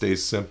do that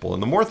stays simple?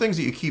 And the more things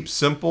that you keep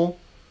simple,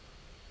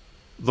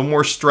 the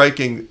more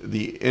striking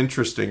the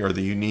interesting or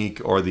the unique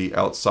or the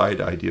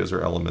outside ideas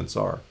or elements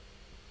are.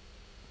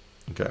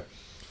 Okay.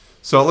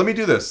 So let me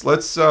do this.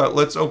 Let's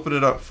open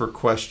it up for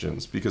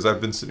questions, because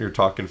I've been sitting here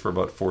talking for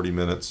about 40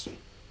 minutes.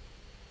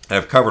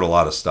 I've covered a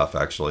lot of stuff,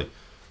 actually.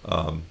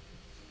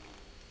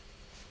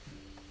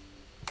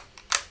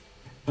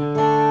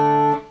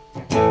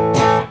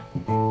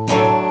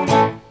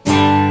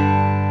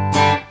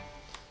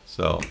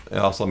 So, and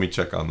also let me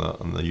check on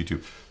the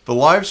YouTube. The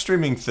live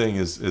streaming thing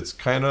it's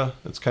kind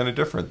of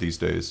different these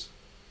days.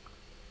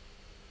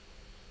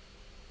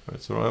 All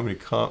right, so I don't have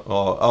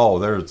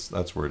any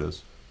that's where it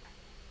is.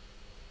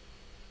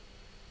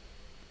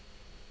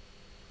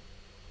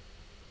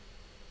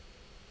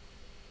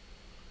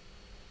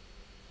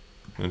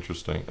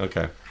 Interesting.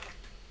 Okay.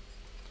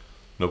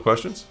 No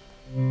questions?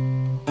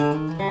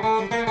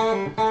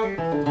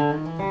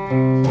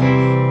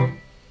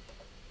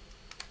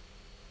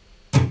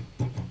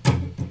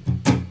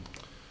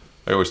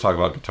 I always talk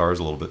about guitars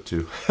a little bit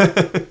too.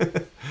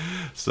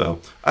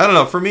 So, I don't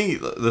know. For me,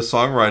 the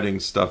songwriting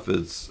stuff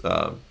is...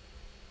 I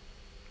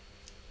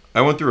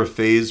went through a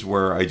phase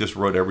where I just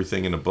wrote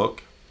everything in a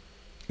book,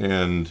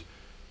 and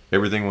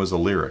everything was a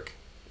lyric.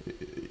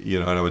 You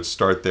know, and I would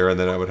start there, and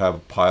then I would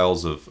have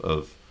piles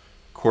of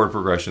chord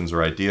progressions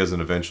or ideas,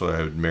 and eventually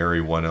I would marry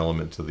one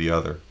element to the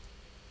other.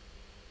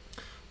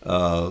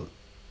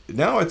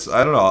 Now it's,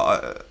 I don't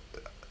know,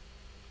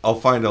 I'll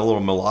find a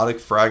little melodic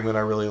fragment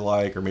I really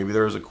like, or maybe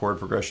there's a chord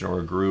progression or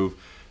a groove.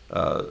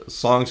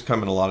 Songs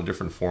come in a lot of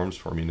different forms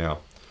for me now.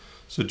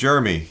 So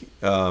Jeremy,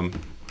 are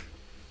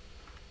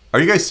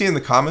you guys seeing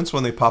the comments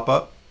when they pop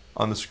up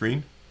on the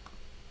screen?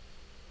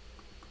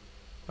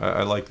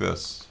 I like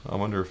this. I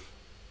wonder if...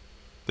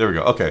 There we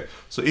go. Okay.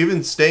 So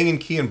even staying in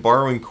key and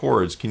borrowing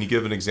chords, can you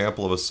give an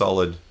example of a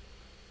solid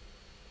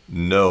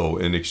no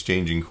in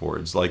exchanging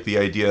chords? Like the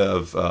idea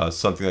of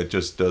something that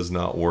just does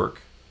not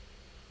work.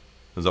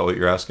 Is that what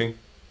you're asking?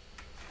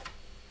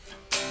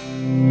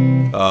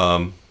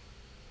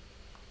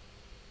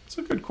 It's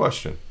a good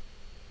question.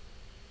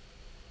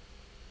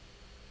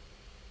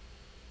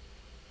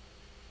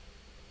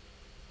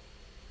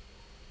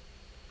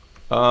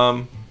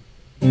 You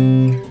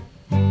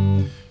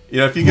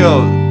know, if you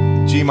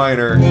go G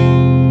minor,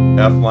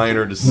 F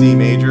minor to C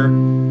major,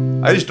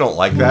 I just don't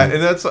like that.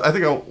 And that's, I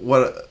think,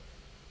 what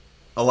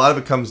a lot of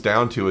it comes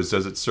down to is,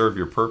 does it serve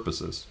your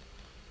purposes?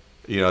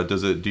 You know,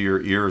 do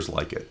your ears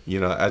like it?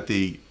 You know, at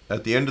the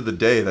end of the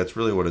day, that's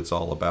really what it's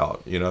all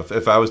about. You know,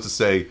 if I was to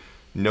say,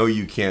 no,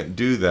 you can't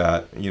do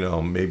that, you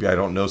know, maybe I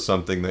don't know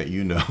something that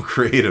you know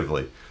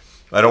creatively.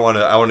 I don't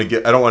want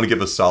to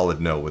give a solid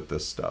no with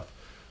this stuff.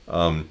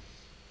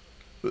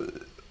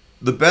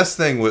 The best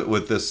thing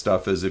with this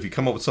stuff is if you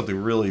come up with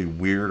something really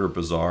weird or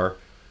bizarre,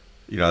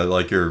 you know,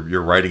 like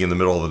you're writing in the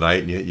middle of the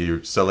night and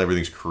you're selling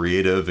everything's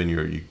creative, and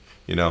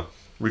you know,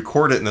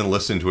 record it and then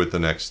listen to it the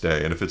next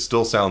day. And if it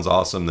still sounds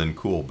awesome, then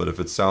cool. But if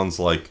it sounds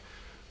like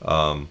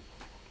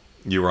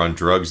you were on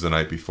drugs the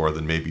night before,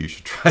 then maybe you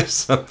should try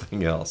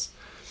something else.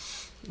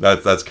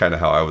 That's kind of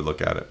how I would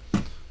look at it.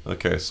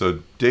 Okay,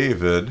 so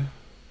David.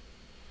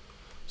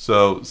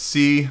 So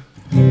C,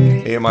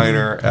 A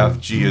minor, F,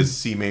 G is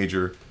C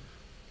major.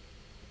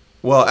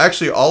 Well,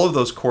 actually, all of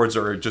those chords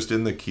are just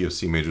in the key of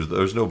C major.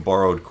 There's no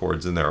borrowed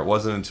chords in there. It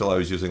wasn't until I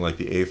was using like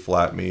the A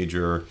flat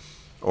major,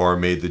 or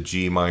made the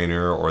G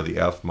minor or the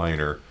F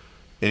minor,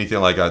 anything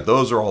like that.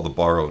 Those are all the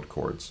borrowed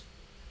chords.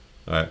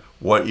 All right.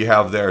 What you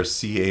have there,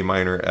 C, A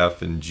minor,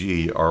 F, and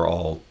G, are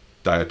all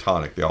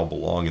diatonic. They all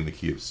belong in the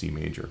key of C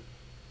major.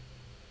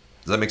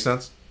 Does that make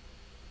sense?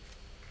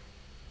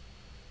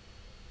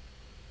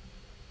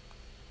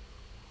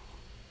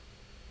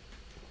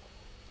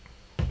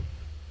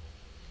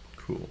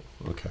 Cool.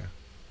 Okay.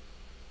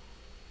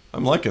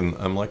 I'm liking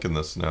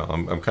this now.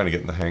 I'm kind of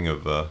getting the hang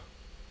of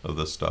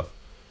this stuff.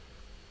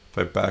 If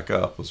I back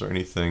up, was there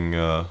anything?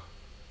 I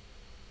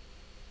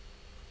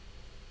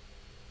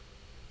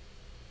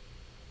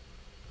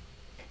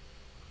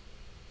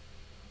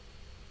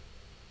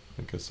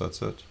guess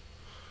that's it.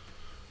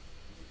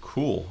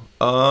 Cool.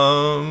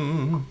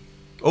 Oh,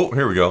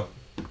 here we go.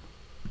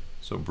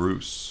 So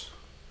Bruce.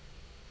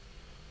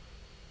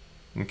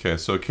 Okay,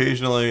 so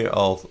occasionally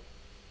I'll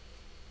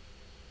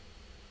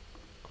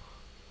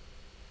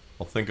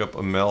think up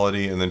a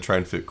melody and then try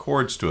and fit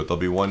chords to it. There'll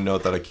be one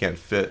note that I can't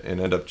fit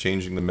and end up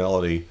changing the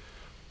melody,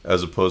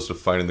 as opposed to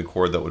finding the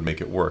chord that would make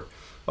it work.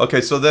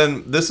 Okay, so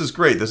then this is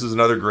great. This is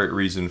another great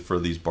reason for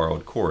these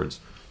borrowed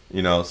chords.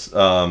 You know, say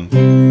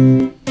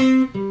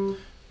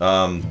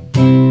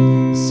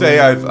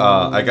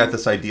I got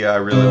this idea I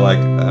really like.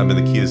 I'm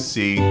in the key of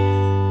C,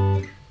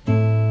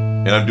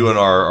 and I'm doing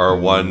our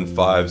 1,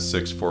 5,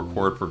 6, 4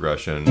 chord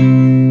progression.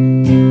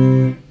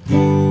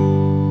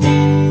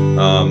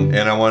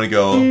 And I want to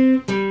go,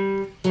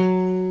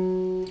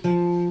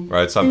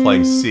 right, so I'm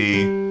playing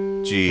C,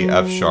 G,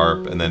 F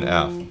sharp, and then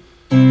F.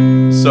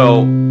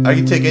 So I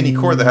can take any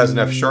chord that has an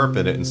F sharp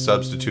in it and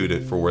substitute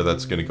it for where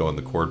that's going to go in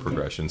the chord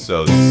progression.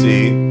 So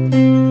C,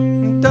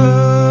 da,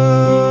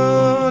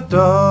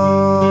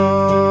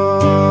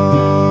 da.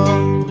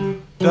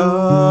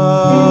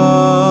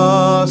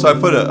 So I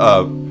put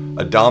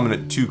a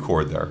dominant 2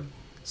 chord there.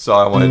 So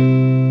I went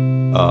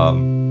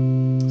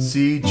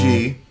C,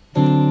 G,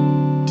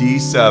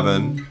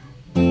 D7,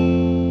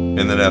 and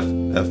then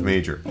F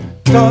major.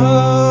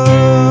 Da,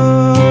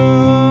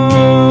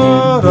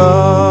 da, da,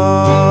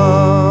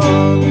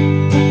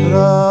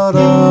 da,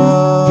 da.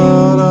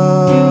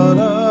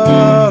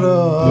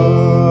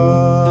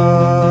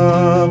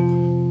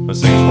 My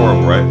singing's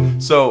horrible,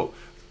 right? So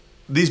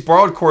these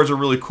borrowed chords are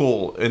really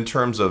cool in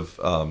terms of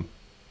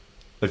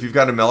if you've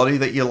got a melody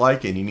that you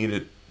like and you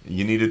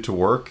need it to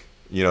work.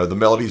 You know, the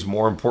melody is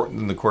more important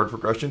than the chord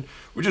progression,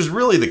 which is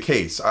really the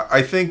case.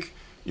 I think,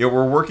 you know,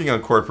 we're working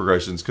on chord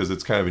progressions because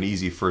it's kind of an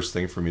easy first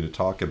thing for me to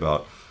talk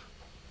about.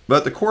 But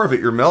at the core of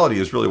it, your melody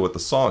is really what the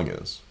song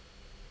is.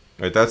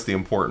 Right? That's the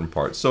important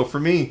part. So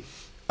for me,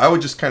 I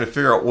would just kind of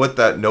figure out what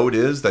that note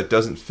is that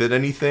doesn't fit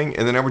anything,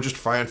 and then I would just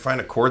try and find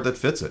a chord that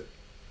fits it.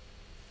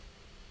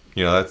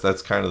 You know,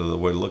 that's kind of the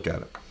way to look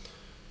at it.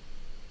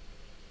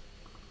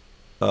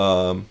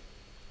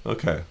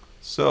 Okay,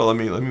 so let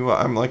me.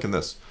 I'm liking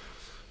this.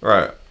 All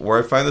right, where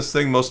I find this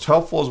thing most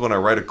helpful is when I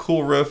write a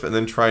cool riff and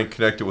then try and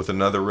connect it with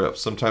another riff.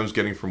 Sometimes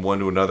getting from one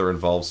to another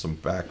involves some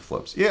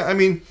backflips. Yeah, I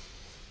mean,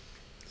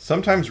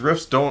 sometimes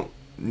riffs don't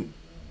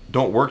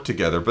work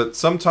together, but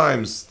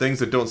sometimes things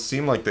that don't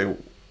seem like they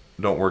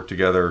don't work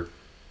together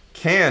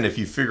can if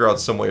you figure out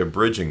some way of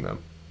bridging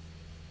them.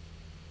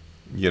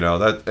 You know,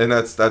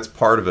 that's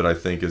part of it, I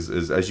think,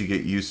 is as you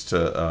get used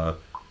to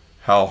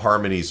how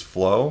harmonies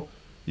flow,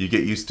 you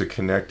get used to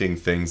connecting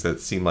things that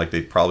seem like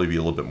they'd probably be a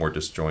little bit more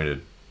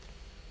disjointed.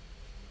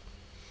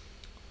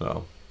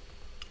 So,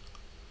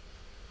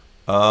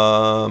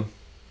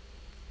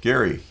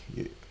 Gary,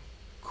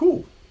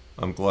 cool.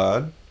 I'm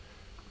glad.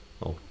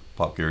 Oh,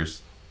 pop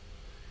Gary's.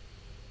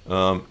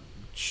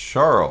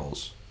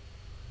 Charles.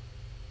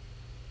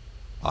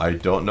 I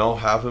don't know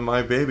Having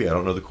My Baby. I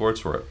don't know the chords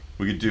for it.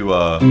 We could do,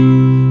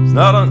 it's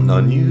not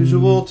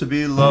unusual to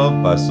be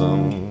loved by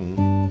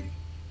some.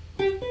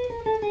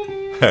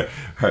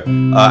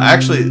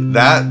 Actually,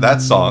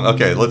 that song.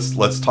 Okay,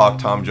 let's talk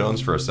Tom Jones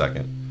for a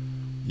second.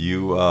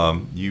 You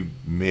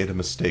made a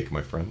mistake,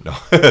 my friend. No.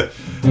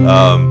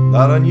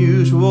 Not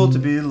unusual to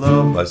be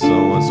loved by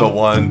someone. So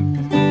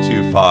 1,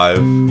 2,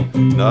 5.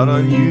 Not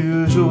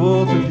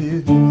unusual to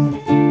be.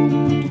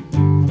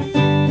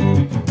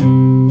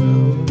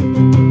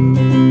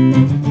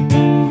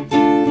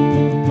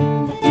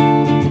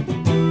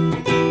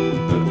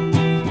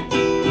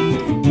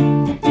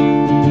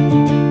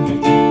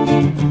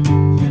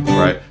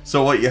 Right.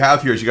 So what you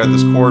have here is you got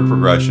this chord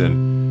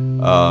progression.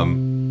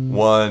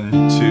 1,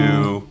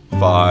 2,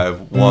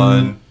 5,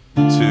 1,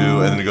 2,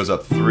 and then it goes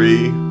up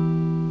 3.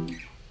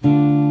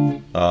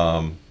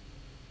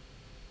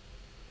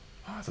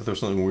 I thought there was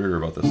something weirder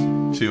about this.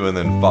 2 and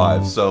then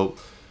 5. So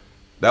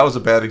that was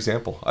a bad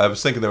example. I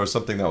was thinking there was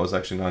something that was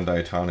actually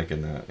non-diatonic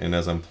in that, and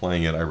as I'm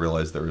playing it, I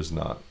realized there is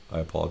not. I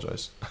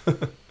apologize.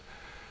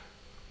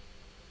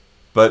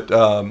 But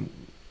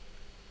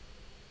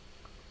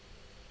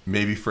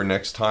maybe for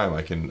next time,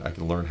 I can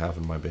learn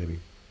Having My Baby.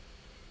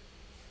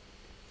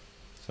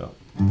 So.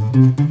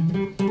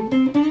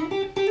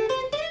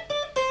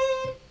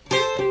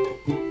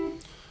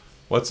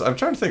 I'm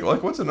trying to think,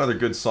 like, what's another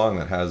good song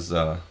that has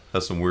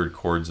some weird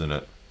chords in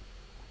it?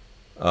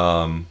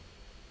 I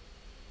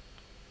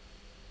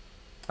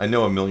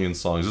know a million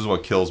songs. This is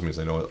what kills me, is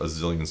I know a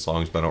zillion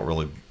songs, but I don't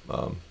really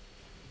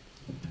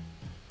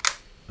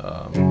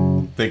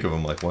think of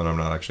them like when I'm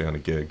not actually on a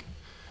gig.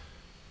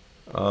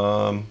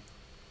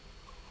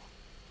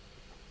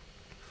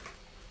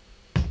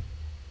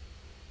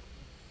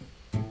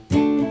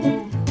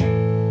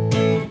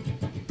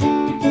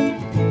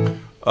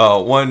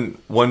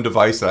 One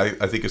device that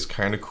I think is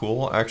kind of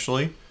cool,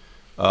 actually.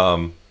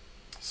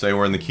 Say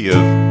we're in the key of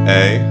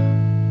A,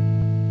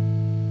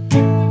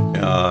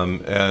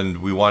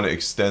 and we want to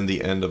extend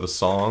the end of a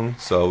song,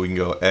 so we can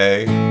go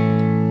A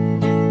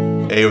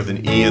with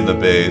an E in the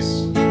bass,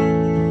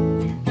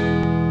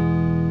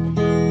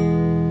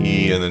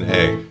 E and then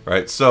A,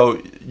 right?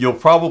 So you'll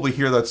probably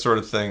hear that sort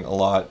of thing a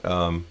lot.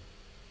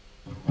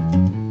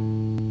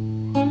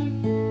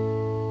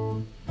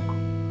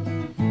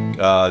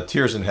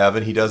 Tears in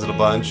Heaven, he does it a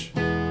bunch.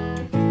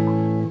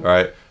 All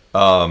right.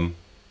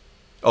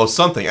 Oh,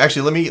 something.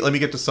 Actually, let me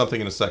get to something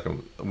in a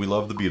second. We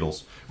love the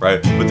Beatles, right?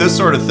 But this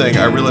sort of thing,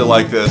 I really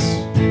like this.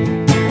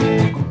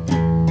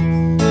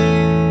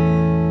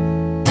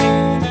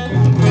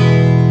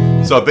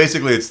 So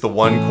basically, it's the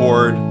 1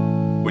 chord,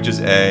 which is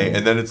A,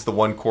 and then it's the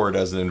 1 chord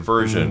as an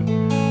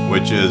inversion,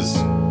 which is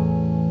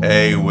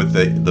A with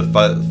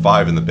the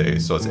 5 in the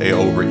bass. So it's A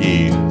over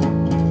E,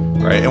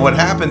 right? And what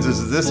happens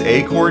is this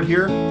A chord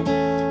here,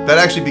 that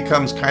actually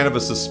becomes kind of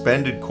a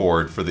suspended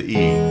chord for the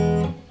E,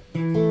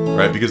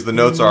 right? Because the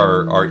notes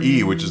are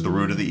E, which is the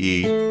root of the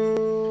E.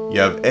 You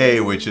have A,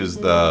 which is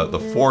the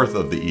 4th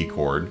of the E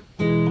chord.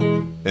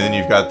 And then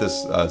you've got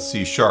this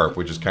C sharp,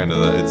 which is kind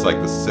of it's like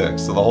the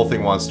 6th. So the whole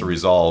thing wants to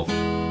resolve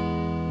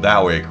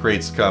that way. It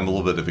creates kind of a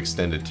little bit of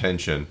extended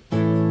tension,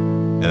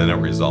 and then it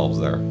resolves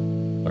there.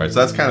 All right, so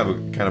that's kind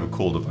of a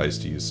cool device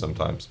to use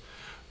sometimes.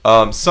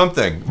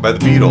 Something by the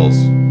Beatles.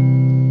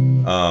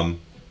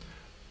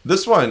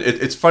 This one,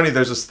 it's funny.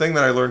 There's this thing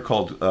that I learned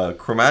called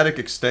chromatic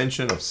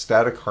extension of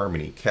static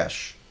harmony,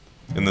 Kesh,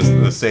 in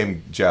the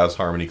same jazz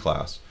harmony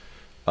class.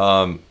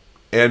 And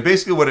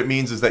basically what it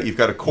means is that you've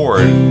got a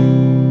chord,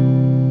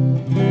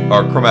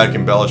 or chromatic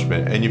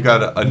embellishment, and you've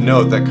got a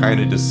note that kind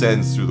of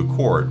descends through the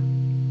chord.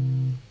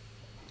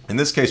 In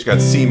this case, you've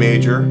got C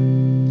major,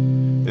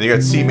 and you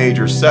got C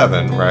major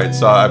 7, right?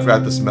 So I've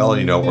got this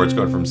melody note where it's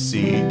going from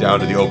C down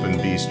to the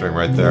open B string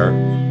right there,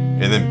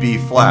 and then B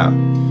flat.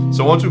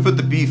 So once we put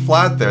the B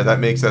flat there, that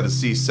makes that a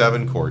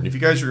C7 chord. And if you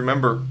guys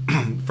remember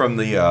from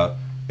the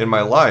In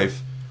My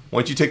Life,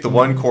 once you take the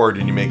 1 chord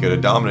and you make it a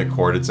dominant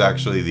chord, it's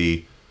actually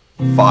the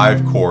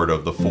 5 chord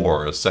of the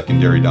 4, a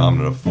secondary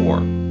dominant of 4.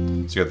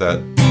 So you got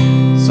that.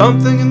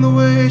 Something in the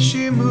way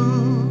she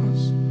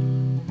moves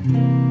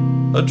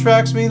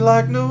attracts me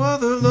like no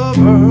other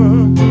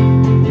lover.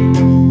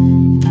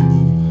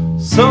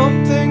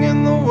 Something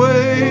in the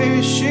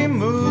way she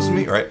moves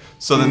me. Right.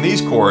 So then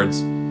these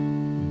chords,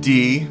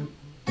 D,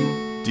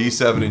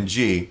 D7, and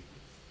G,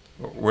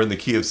 we're in the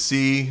key of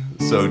C.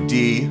 So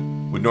D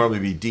would normally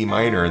be D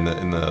minor in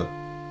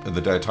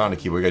the diatonic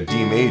key. We got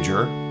D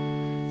major,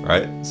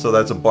 right? So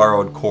that's a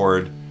borrowed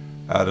chord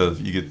out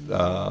of you could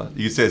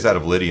say it's out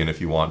of Lydian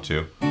if you want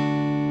to.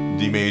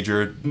 D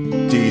major,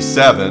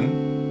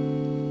 D7,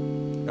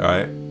 all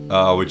right,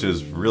 which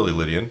is really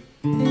Lydian,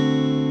 all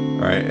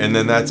right, and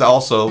then that's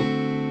also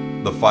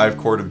the 5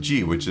 chord of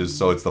G, which is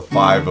so it's the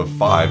 5 of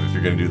 5 if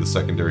you're going to do the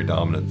secondary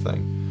dominant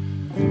thing.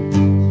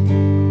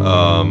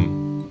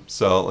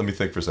 So let me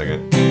think for a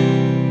second.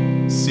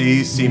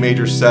 C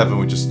major 7,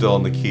 which is still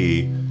in the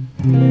key.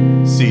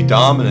 C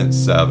dominant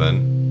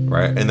 7,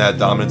 right? And that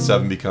dominant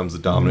 7 becomes the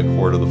dominant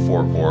chord of the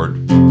 4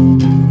 chord.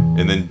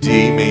 And then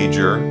D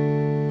major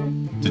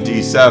to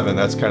D7,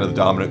 that's kind of the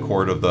dominant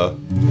chord of the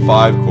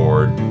 5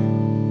 chord.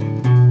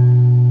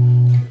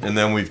 And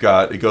then we've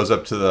got, it goes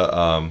up to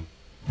the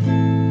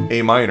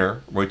A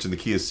minor, which in the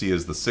key of C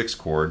is the 6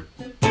 chord.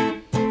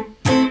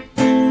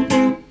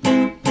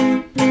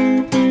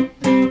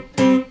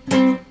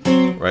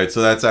 Right,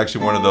 so that's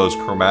actually one of those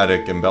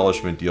chromatic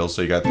embellishment deals.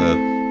 So you got the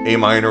A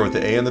minor with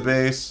the A in the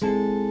bass,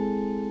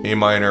 A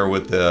minor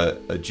with the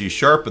G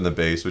sharp in the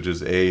bass, which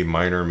is A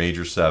minor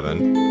major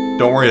 7.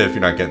 Don't worry if you're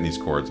not getting these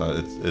chords.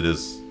 We're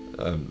just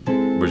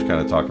kind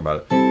of talking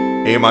about it.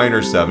 A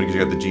minor 7 because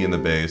you got the G in the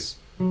bass,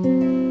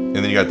 and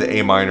then you got the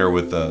A minor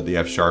with the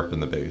F sharp in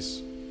the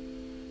bass.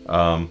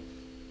 And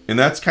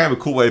that's kind of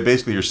a cool way.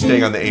 Basically, you're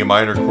staying on the A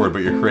minor chord,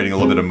 but you're creating a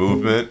little bit of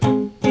movement.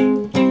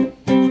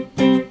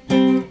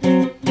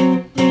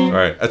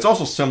 Right. It's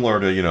also similar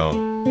to, you know,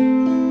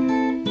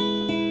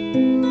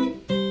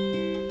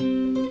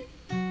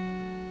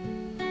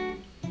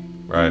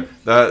 right,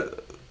 that,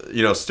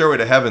 you know, Stairway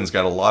to Heaven's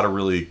got a lot of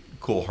really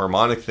cool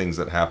harmonic things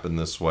that happen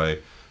this way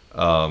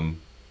that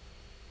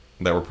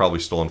were probably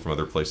stolen from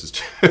other places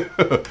too.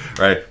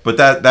 Right, but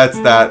that's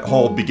that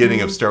whole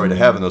beginning of Stairway to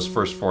Heaven, those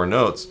first 4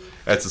 notes.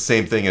 That's the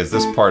same thing as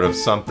this part of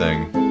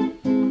Something,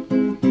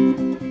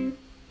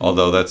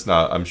 although that's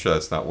not, I'm sure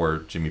that's not where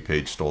Jimmy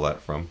Page stole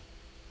that from.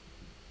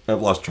 I've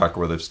lost track of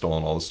where they've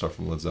stolen all this stuff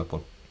from Led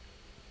Zeppelin.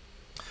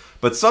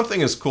 But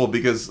Something is cool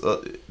because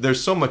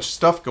there's so much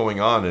stuff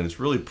going on and it's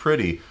really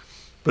pretty.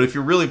 But if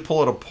you really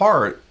pull it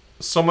apart,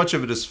 so much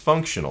of it is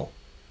functional.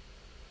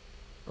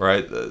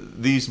 Right?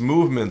 These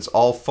movements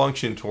all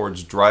function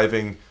towards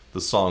driving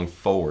the song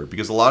forward.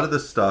 Because a lot of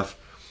this stuff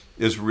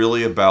is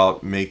really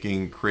about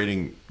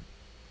creating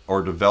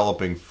or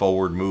developing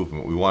forward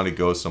movement. We want to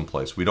go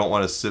someplace. We don't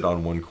want to sit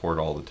on one chord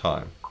all the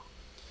time.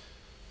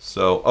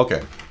 So,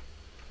 okay.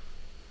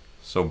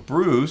 So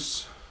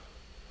Bruce,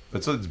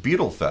 it's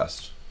Beatle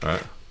Fest,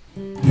 right?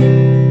 B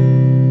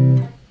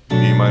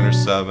minor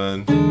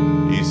 7,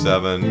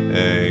 E7,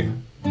 A.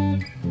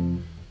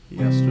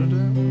 Yesterday.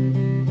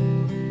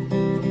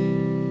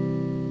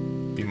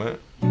 B minor.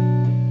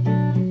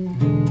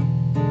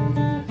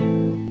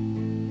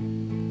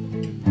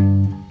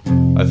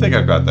 I think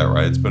I've got that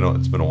right. It's been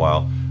a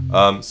while.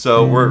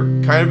 So we're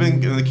kind of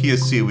in the key of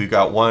C. We've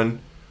got 1,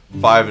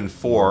 5, and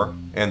 4,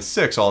 and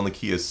 6 all in the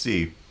key of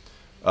C.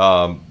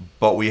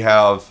 But we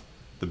have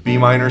the B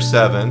minor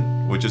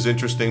 7, which is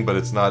interesting, but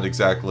it's not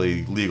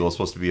exactly legal. It's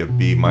supposed to be a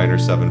B minor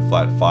 7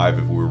 flat 5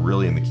 if we were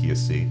really in the key of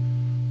C.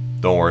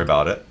 Don't worry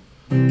about it.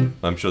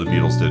 I'm sure the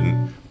Beatles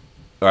didn't.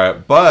 All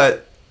right,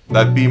 but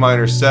that B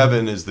minor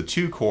 7 is the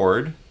 2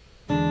 chord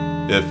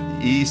if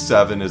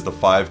E7 is the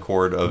 5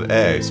 chord of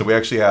A. So we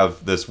actually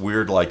have this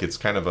weird, like it's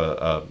kind of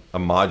a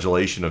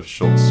modulation of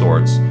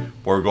sorts.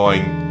 We're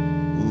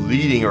going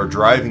leading or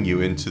driving you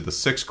into the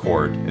 6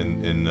 chord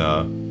in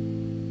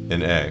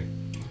A.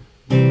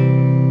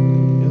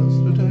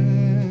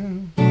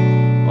 Yesterday,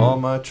 all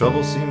my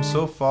troubles seem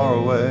so far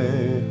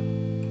away.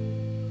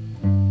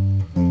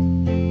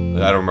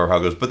 I don't remember how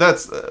it goes, but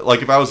that's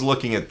like if I was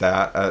looking at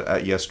that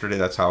at yesterday,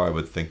 that's how I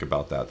would think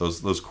about that.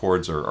 Those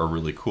chords are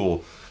really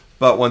cool.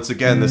 But once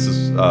again, this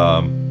is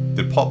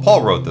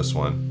Paul wrote this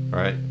one,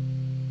 right?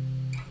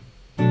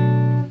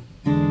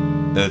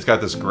 And it's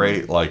got this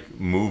great like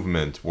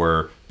movement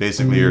where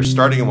basically you're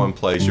starting in one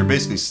place, you're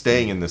basically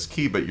staying in this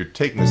key, but you're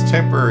taking this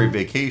temporary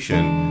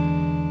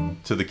vacation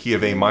to the key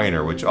of A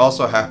minor, which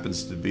also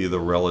happens to be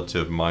the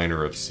relative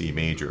minor of C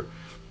major.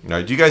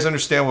 Now, do you guys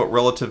understand what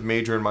relative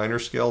major and minor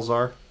scales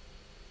are?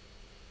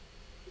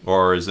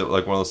 Or is it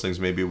like one of those things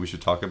maybe we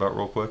should talk about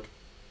real quick?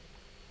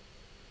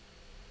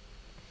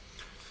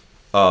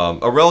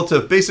 A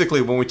relative,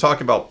 basically when we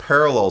talk about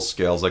parallel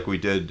scales like we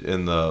did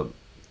in the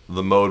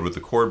mode with the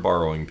chord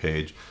borrowing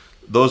page,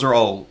 those are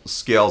all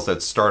scales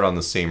that start on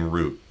the same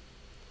root.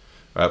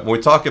 When we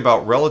talk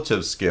about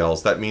relative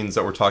scales, that means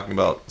that we're talking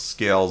about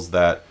scales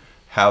that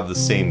have the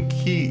same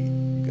key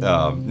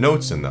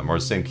notes in them, or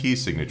the same key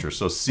signature.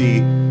 So C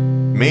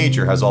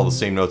major has all the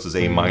same notes as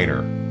A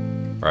minor,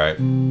 right?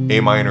 A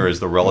minor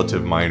is the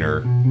relative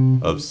minor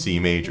of C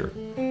major,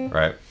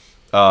 right?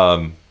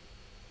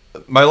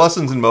 My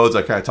lessons in modes,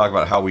 I kind of talk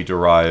about how we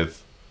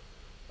derive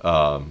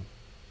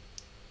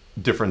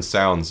different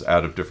sounds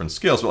out of different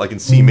scales. But like in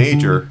C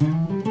major,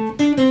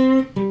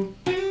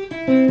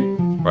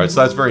 right,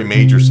 so that's very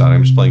major sound.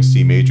 I'm just playing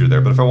C major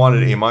there. But if I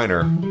wanted A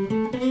minor,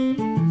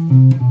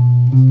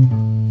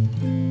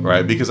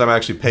 right, because I'm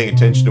actually paying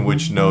attention to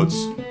which notes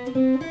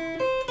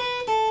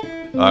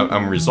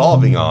I'm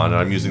resolving on, and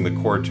I'm using the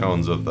chord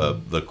tones of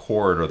the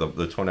chord or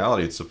the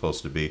tonality it's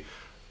supposed to be.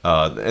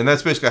 And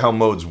that's basically how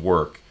modes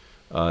work.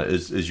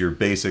 Is you're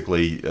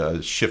basically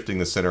shifting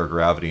the center of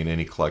gravity in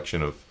any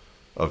collection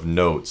of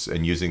notes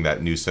and using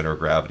that new center of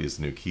gravity as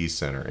the new key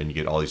center, and you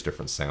get all these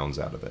different sounds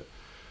out of it.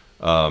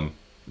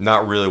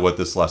 Not really what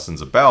this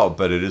lesson's about,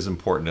 but it is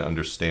important to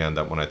understand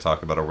that when I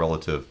talk about a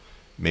relative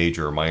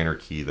major or minor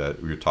key,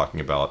 that we're talking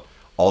about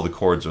all the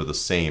chords are the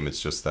same. It's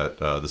just that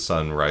the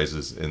sun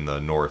rises in the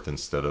north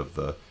instead of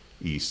the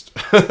east.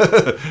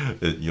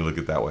 You look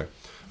at it that way.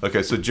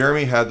 Okay, so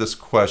Jeremy had this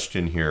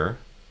question here.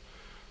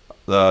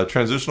 The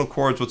transitional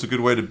chords, what's a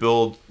good way to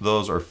build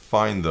those or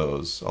find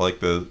those? I like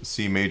the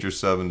C major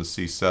 7 to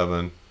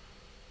C7.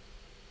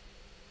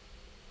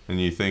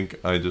 And you think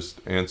I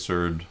just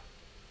answered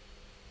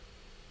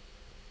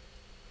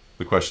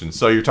the question.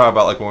 So you're talking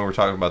about like when we were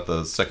talking about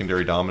the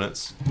secondary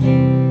dominants?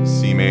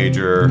 C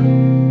major,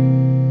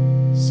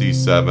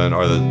 C7,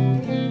 or the...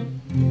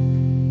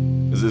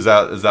 Is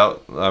that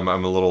I'm a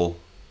little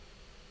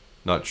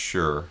not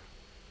sure.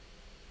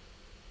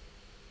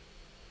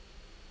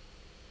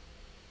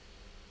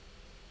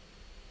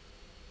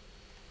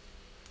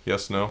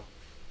 Yes, no?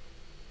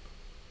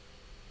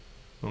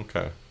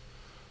 Okay.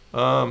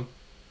 Kind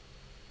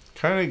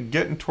of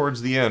getting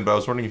towards the end, but I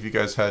was wondering if you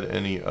guys had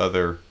any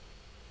other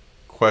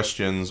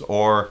questions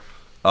or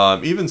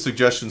even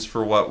suggestions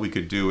for what we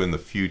could do in the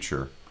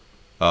future.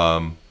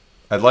 I'd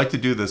like to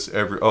do this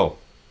every... Oh.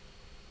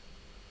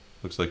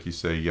 Looks like you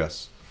say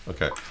yes.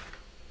 Okay.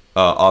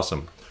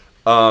 Awesome.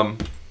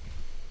 Let's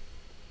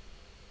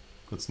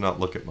not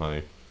look at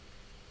my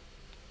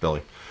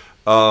belly.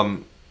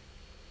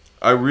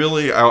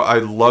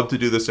 I'd love to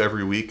do this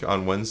every week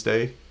on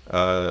Wednesday.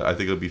 I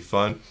think it'll be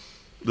fun.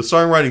 The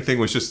songwriting thing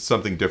was just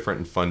something different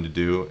and fun to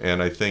do,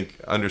 and I think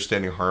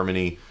understanding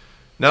harmony,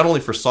 not only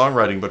for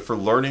songwriting, but for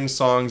learning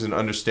songs and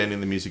understanding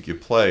the music you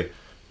play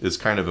is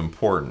kind of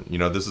important. You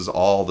know, this is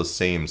all the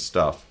same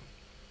stuff.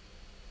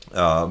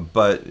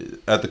 But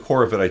at the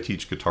core of it, I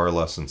teach guitar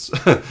lessons.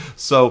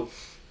 So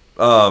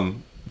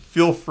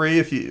feel free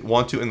if you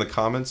want to in the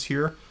comments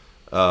here.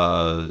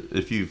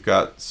 If you've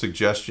got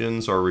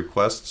suggestions or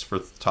requests for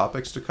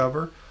topics to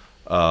cover,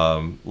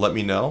 let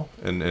me know,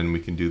 and we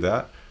can do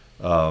that.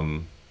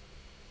 And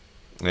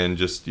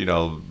just, you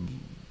know,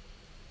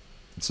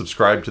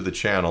 subscribe to the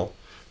channel.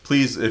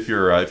 Please, if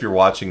you're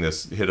watching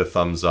this, hit a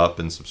thumbs up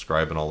and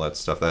subscribe and all that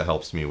stuff. That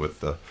helps me with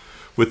the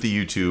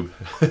YouTube.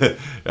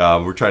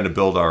 We're trying to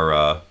build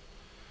our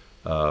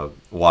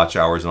watch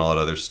hours and all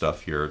that other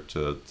stuff here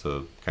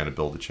to kind of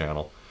build the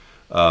channel.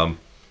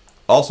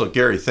 Also,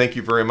 Gary, thank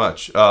you very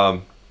much.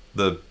 The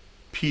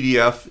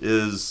PDF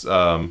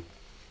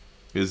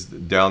is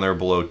down there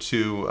below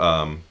too.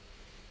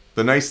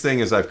 The nice thing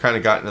is I've kind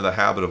of gotten into the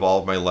habit of all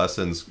of my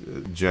lessons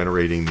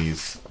generating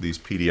these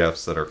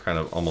PDFs that are kind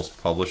of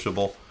almost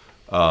publishable.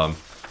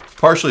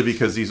 Partially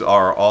because these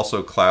are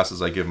also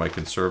classes I give my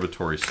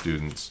conservatory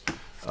students,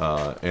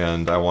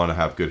 and I want to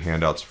have good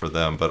handouts for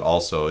them. But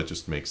also, it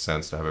just makes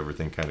sense to have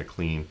everything kind of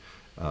clean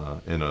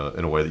in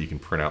a way that you can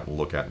print out and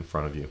look at in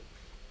front of you.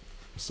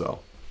 So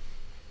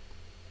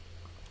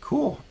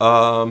cool.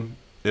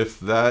 If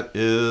that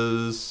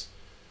is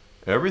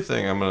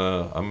everything, I'm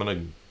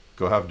gonna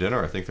go have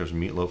dinner. I think there's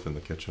meatloaf in the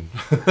kitchen,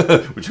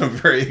 which I'm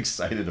very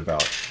excited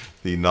about.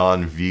 The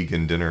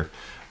non-vegan dinner.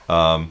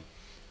 I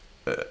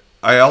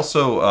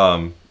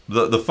also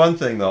the fun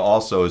thing though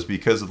also is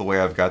because of the way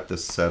I've got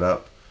this set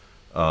up.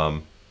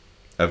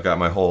 I've got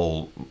my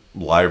whole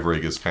live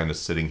rig is kind of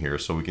sitting here,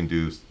 so we can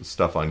do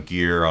stuff on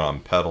gear, on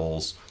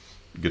pedals,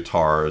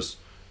 guitars.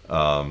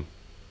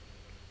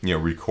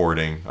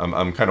 recording.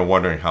 I'm kind of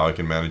wondering how I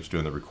can manage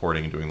doing the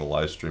recording and doing the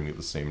live streaming at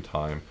the same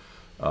time.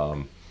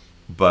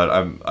 But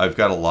I've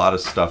got a lot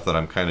of stuff that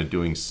I'm kind of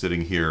doing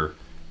sitting here.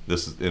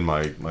 This is in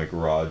my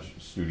garage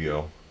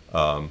studio.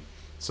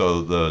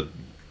 So the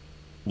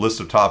list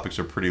of topics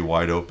are pretty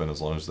wide open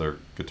as long as they're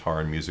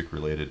guitar and music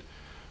related.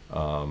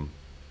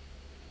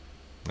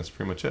 That's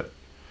pretty much it.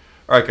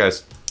 All right,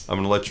 guys, I'm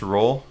going to let you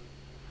roll.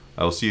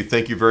 I will see you.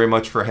 Thank you very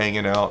much for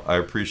hanging out. I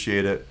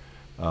appreciate it.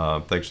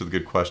 Thanks for the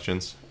good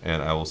questions,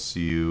 and I will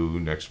see you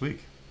next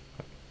week.